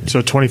 Okay,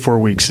 so 24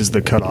 weeks is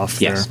the cutoff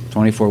there. Yes,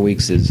 24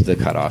 weeks is the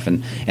cutoff,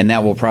 and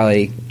that will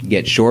probably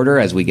get shorter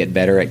as we get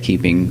better at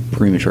keeping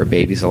premature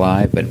babies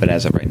alive, but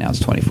as of right now, it's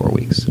 24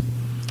 weeks.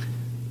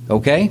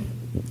 Okay?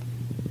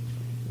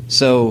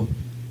 So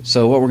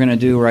what we're going to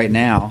do right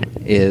now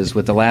is,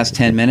 with the last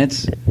 10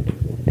 minutes,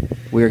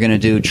 we're going to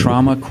do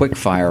Trauma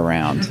Quickfire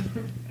Round,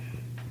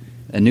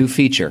 a new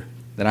feature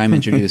that I'm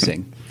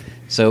introducing.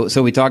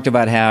 So we talked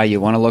about how you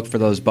want to look for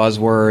those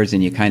buzzwords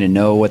and you kind of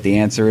know what the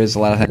answer is a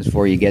lot of times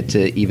before you get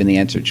to even the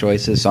answer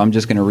choices. So I'm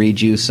just going to read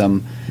you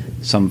some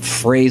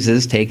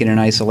phrases taken in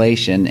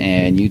isolation,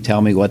 and you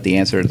tell me what the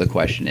answer to the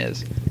question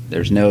is.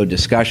 There's no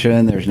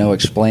discussion, there's no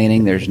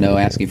explaining, there's no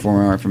asking for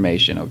more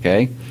information,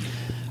 okay?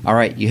 All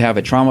right, you have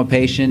a trauma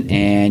patient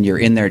and you're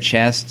in their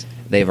chest,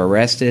 they've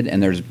arrested,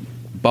 and there's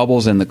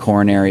bubbles in the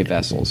coronary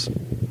vessels.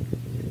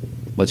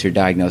 What's your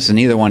diagnosis? And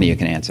neither one of you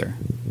can answer.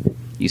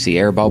 You see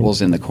air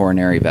bubbles in the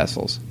coronary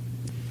vessels.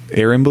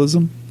 Air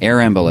embolism? Air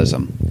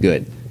embolism,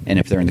 good. And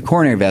if they're in the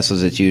coronary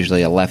vessels, it's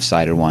usually a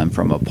left-sided one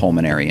from a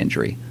pulmonary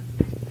injury.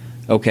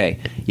 Okay,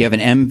 you have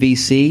an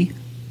MVC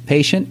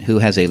patient who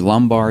has a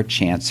lumbar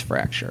chance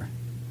fracture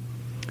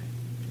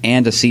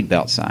and a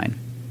seatbelt sign.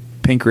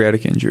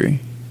 Pancreatic injury.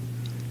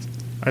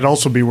 I'd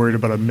also be worried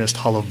about a missed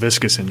hollow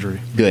viscous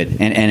injury.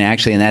 Good. And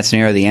actually, in that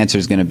scenario, the answer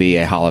is going to be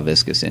a hollow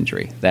viscous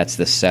injury. That's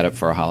the setup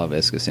for a hollow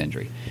viscous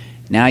injury.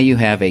 Now you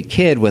have a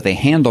kid with a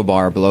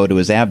handlebar below to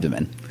his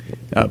abdomen.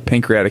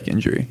 Pancreatic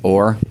injury.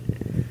 Or?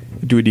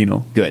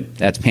 Duodenal. Good.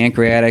 That's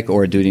pancreatic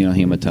or duodenal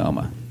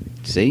hematoma.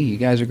 See, you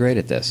guys are great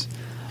at this.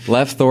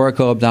 Left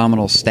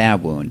thoracoabdominal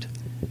stab wound.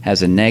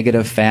 Has a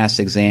negative FAST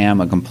exam,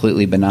 a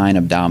completely benign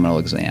abdominal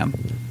exam.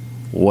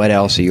 What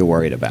else are you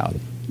worried about?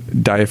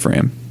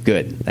 Diaphragm.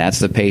 Good. That's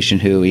the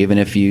patient who, even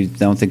if you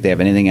don't think they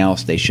have anything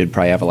else, they should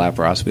probably have a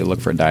laparoscopy to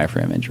look for a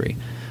diaphragm injury.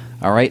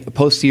 All right, a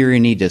posterior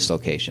knee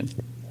dislocation.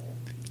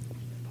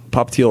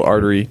 Popliteal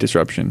artery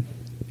disruption.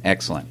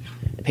 Excellent.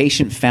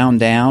 Patient found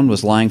down,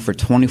 was lying for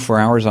 24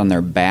 hours on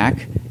their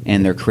back,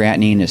 and their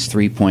creatinine is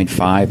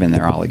 3.5 and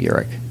they're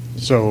oliguric.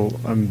 So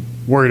I'm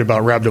worried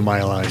about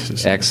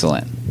rhabdomyolysis.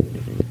 Excellent.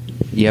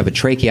 You have a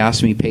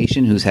tracheostomy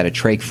patient who's had a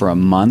trach for a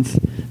month.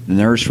 The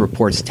nurse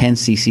reports 10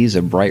 cc's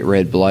of bright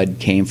red blood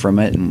came from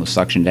it and was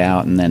suctioned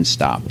out and then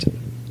stopped.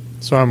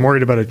 So I'm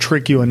worried about a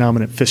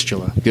tracheoinnominate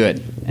fistula.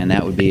 Good. And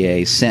that would be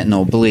a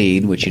sentinel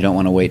bleed, which you don't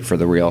want to wait for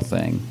the real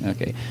thing.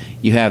 Okay.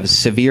 You have a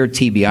severe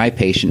TBI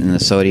patient and the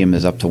sodium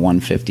is up to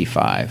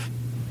 155.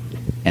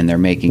 And they're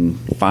making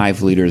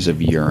 5 liters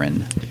of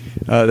urine.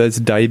 That's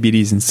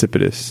diabetes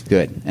insipidus.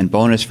 Good. And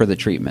bonus for the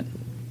treatment?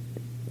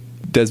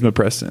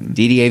 Desmopressin.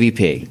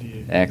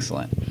 DDAVP.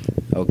 Excellent.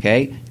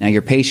 Okay. Now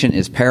your patient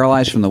is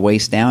paralyzed from the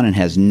waist down and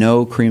has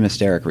no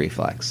cremasteric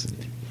reflex.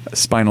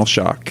 Spinal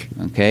shock.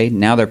 Okay.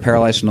 Now they're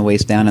paralyzed from the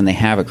waist down and they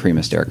have a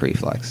cremasteric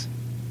reflex.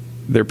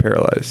 They're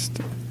paralyzed.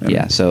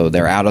 Yeah, so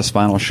they're out of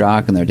spinal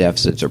shock and their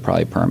deficits are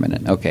probably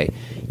permanent. Okay.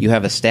 You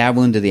have a stab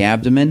wound to the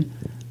abdomen,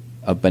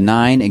 a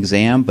benign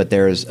exam, but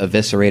there's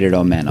eviscerated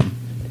omentum.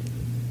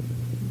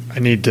 I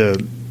need to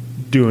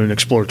do an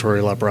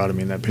exploratory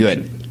laparotomy in that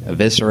patient. Good.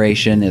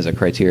 Evisceration is a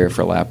criteria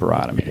for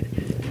laparotomy.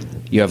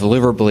 You have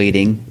liver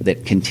bleeding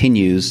that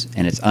continues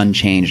and it's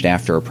unchanged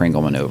after a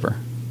Pringle maneuver.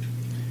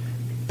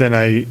 Then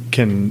I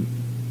can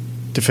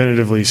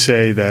definitively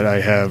say that I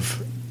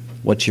have...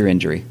 What's your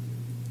injury?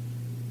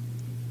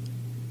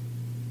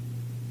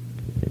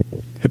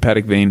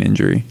 Hepatic vein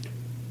injury.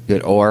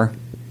 Good. Or?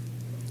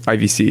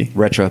 IVC.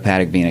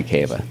 Retrohepatic vena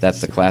cava.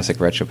 That's the classic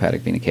retrohepatic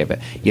vena cava.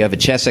 You have a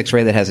chest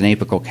x-ray that has an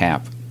apical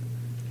cap.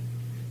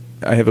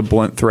 I have a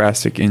blunt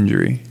thoracic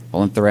injury.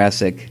 Blunt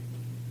thoracic...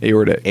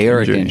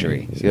 Aortic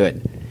injury.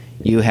 Good.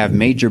 You have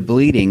major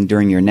bleeding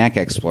during your neck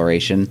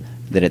exploration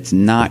that it's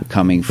not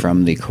coming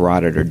from the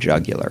carotid or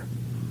jugular.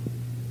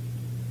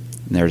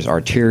 And there's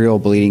arterial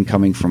bleeding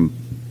coming from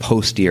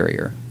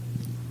posterior.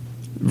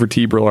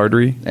 Vertebral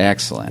artery.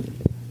 Excellent.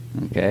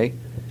 Okay.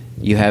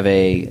 You have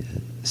a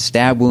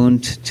stab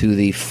wound to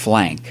the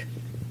flank.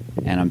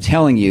 And I'm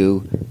telling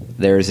you,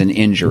 there's an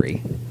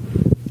injury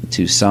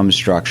to some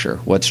structure.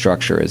 What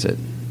structure is it?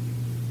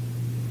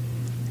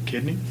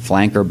 Kidney?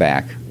 Flank or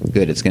back?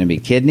 Good. It's going to be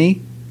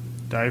kidney.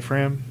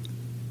 Diaphragm.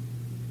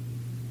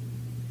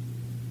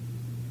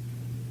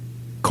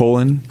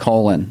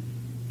 Colon.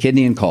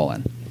 Kidney and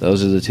colon.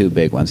 Those are the two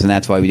big ones. And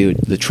that's why we do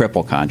the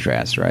triple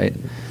contrast, right?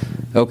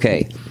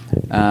 Okay.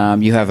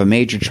 You have a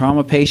major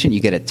trauma patient. You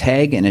get a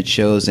TEG, and it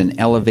shows an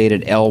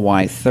elevated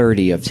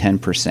LY30 of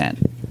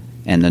 10%.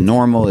 And the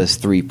normal is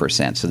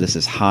 3%. So this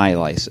is high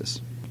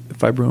lysis.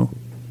 Fibrinolysis.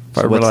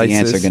 So what's the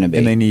answer going to be?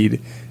 And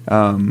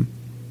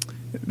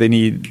they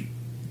need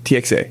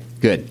TXA.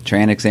 Good.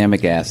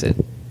 Tranexamic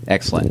acid.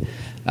 Excellent.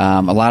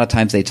 A lot of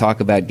times they talk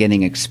about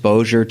getting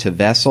exposure to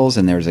vessels,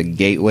 and there's a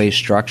gateway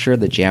structure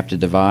that you have to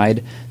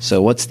divide.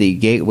 So what's the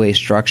gateway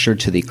structure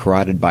to the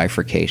carotid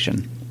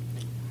bifurcation?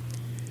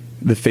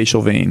 the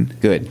facial vein.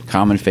 Good.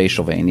 Common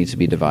facial vein needs to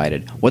be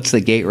divided. What's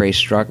the gateway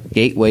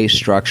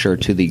structure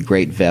to the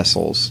great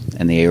vessels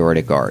and the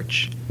aortic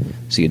arch?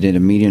 So you did a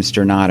median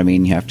sternotomy,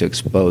 and you have to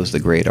expose the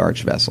great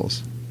arch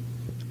vessels.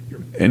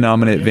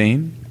 Innominate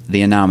vein?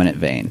 The innominate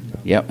vein.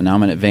 Yep,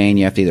 innominate vein,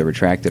 you have to either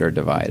retract it or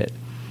divide it.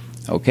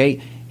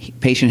 Okay.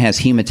 Patient has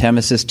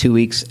hematemesis 2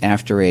 weeks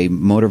after a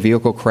motor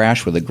vehicle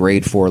crash with a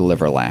grade 4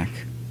 liver lac.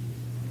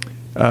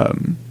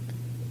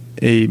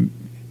 A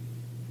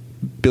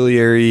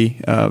biliary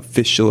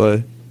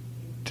fistula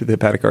to the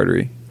hepatic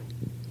artery.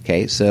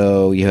 Okay,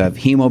 so you have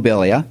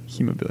hemophilia.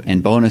 Hemophilia.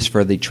 And bonus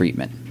for the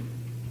treatment.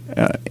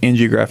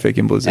 Angiographic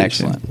embolization.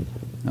 Excellent.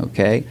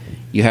 Okay.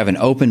 You have an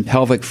open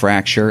pelvic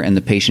fracture, and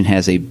the patient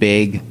has a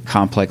big,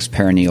 complex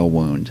perineal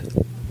wound.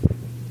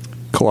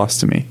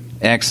 Colostomy.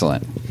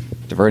 Excellent.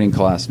 Diverting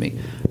colostomy.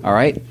 All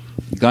right.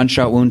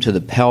 Gunshot wound to the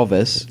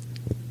pelvis.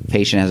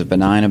 Patient has a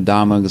benign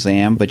abdominal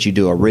exam, but you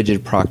do a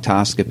rigid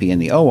proctoscopy in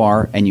the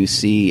OR, and you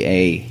see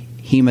a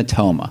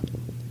hematoma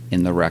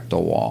in the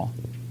rectal wall.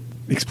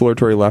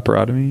 Exploratory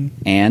laparotomy.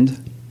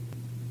 And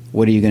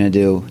what are you going to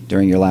do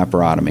during your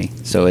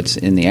laparotomy? So it's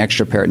in the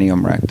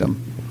extraperitoneum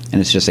rectum,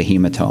 and it's just a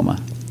hematoma.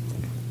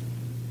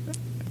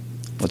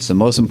 What's the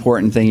most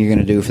important thing you're going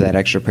to do for that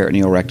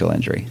extraperitoneal rectal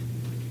injury?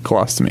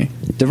 Colostomy.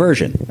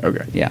 Diversion.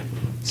 Okay. Yeah.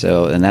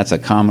 So, and that's a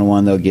common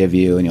one they'll give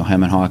you, and you'll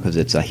hem and haw because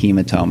it's a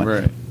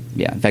hematoma. Right.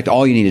 Yeah. In fact,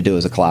 all you need to do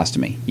is a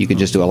colostomy. You could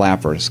just do a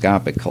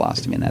laparoscopic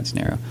colostomy in that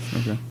scenario.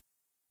 Okay.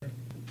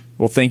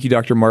 Well, thank you,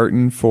 Dr.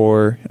 Martin,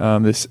 for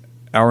this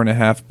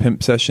hour-and-a-half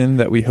PIMP session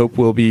that we hope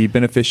will be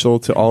beneficial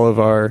to all of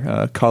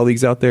our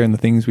colleagues out there. And the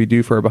things we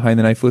do for our Behind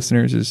the Knife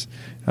listeners is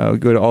we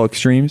go to all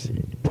extremes.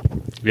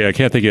 Yeah, I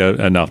can't thank you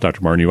enough, Dr.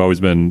 Martin. You've always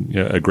been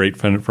a great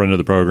friend of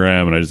the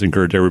program, and I just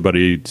encourage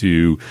everybody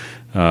to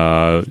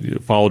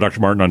follow Dr.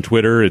 Martin on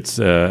Twitter. It's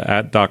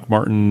at Doc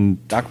Martin.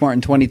 Doc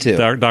Martin 22.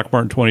 Doc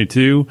Martin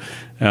 22,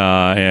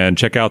 and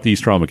check out the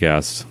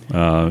StraumaCast.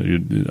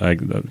 I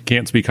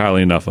can't speak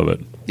highly enough of it.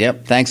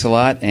 Yep. Thanks a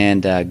lot,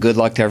 and good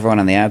luck to everyone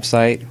on the AB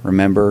site.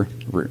 Remember,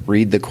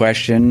 read the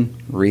question,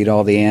 read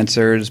all the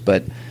answers,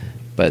 but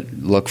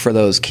look for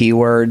those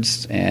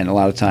keywords, and a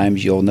lot of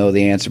times you'll know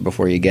the answer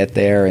before you get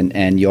there,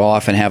 and you'll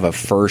often have a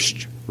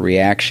first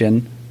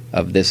reaction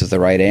of this is the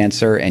right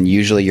answer, and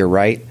usually you're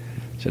right.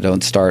 So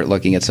don't start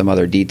looking at some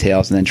other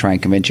details and then try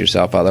and convince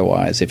yourself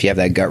otherwise. If you have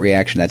that gut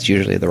reaction, that's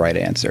usually the right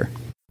answer.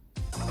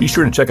 Be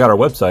sure to check out our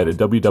website at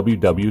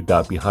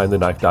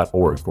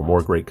www.behindtheknife.org for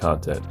more great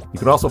content. You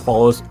can also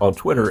follow us on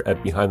Twitter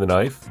at Behind the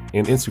Knife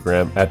and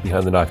Instagram at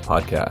Behind the Knife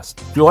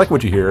Podcast. If you like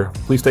what you hear,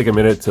 please take a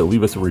minute to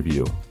leave us a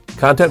review.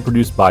 Content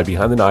produced by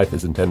Behind the Knife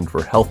is intended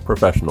for health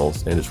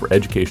professionals and is for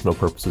educational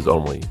purposes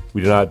only.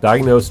 We do not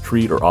diagnose,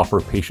 treat, or offer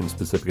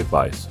patient-specific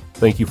advice.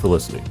 Thank you for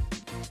listening.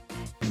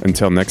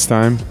 Until next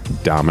time,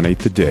 dominate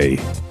the day.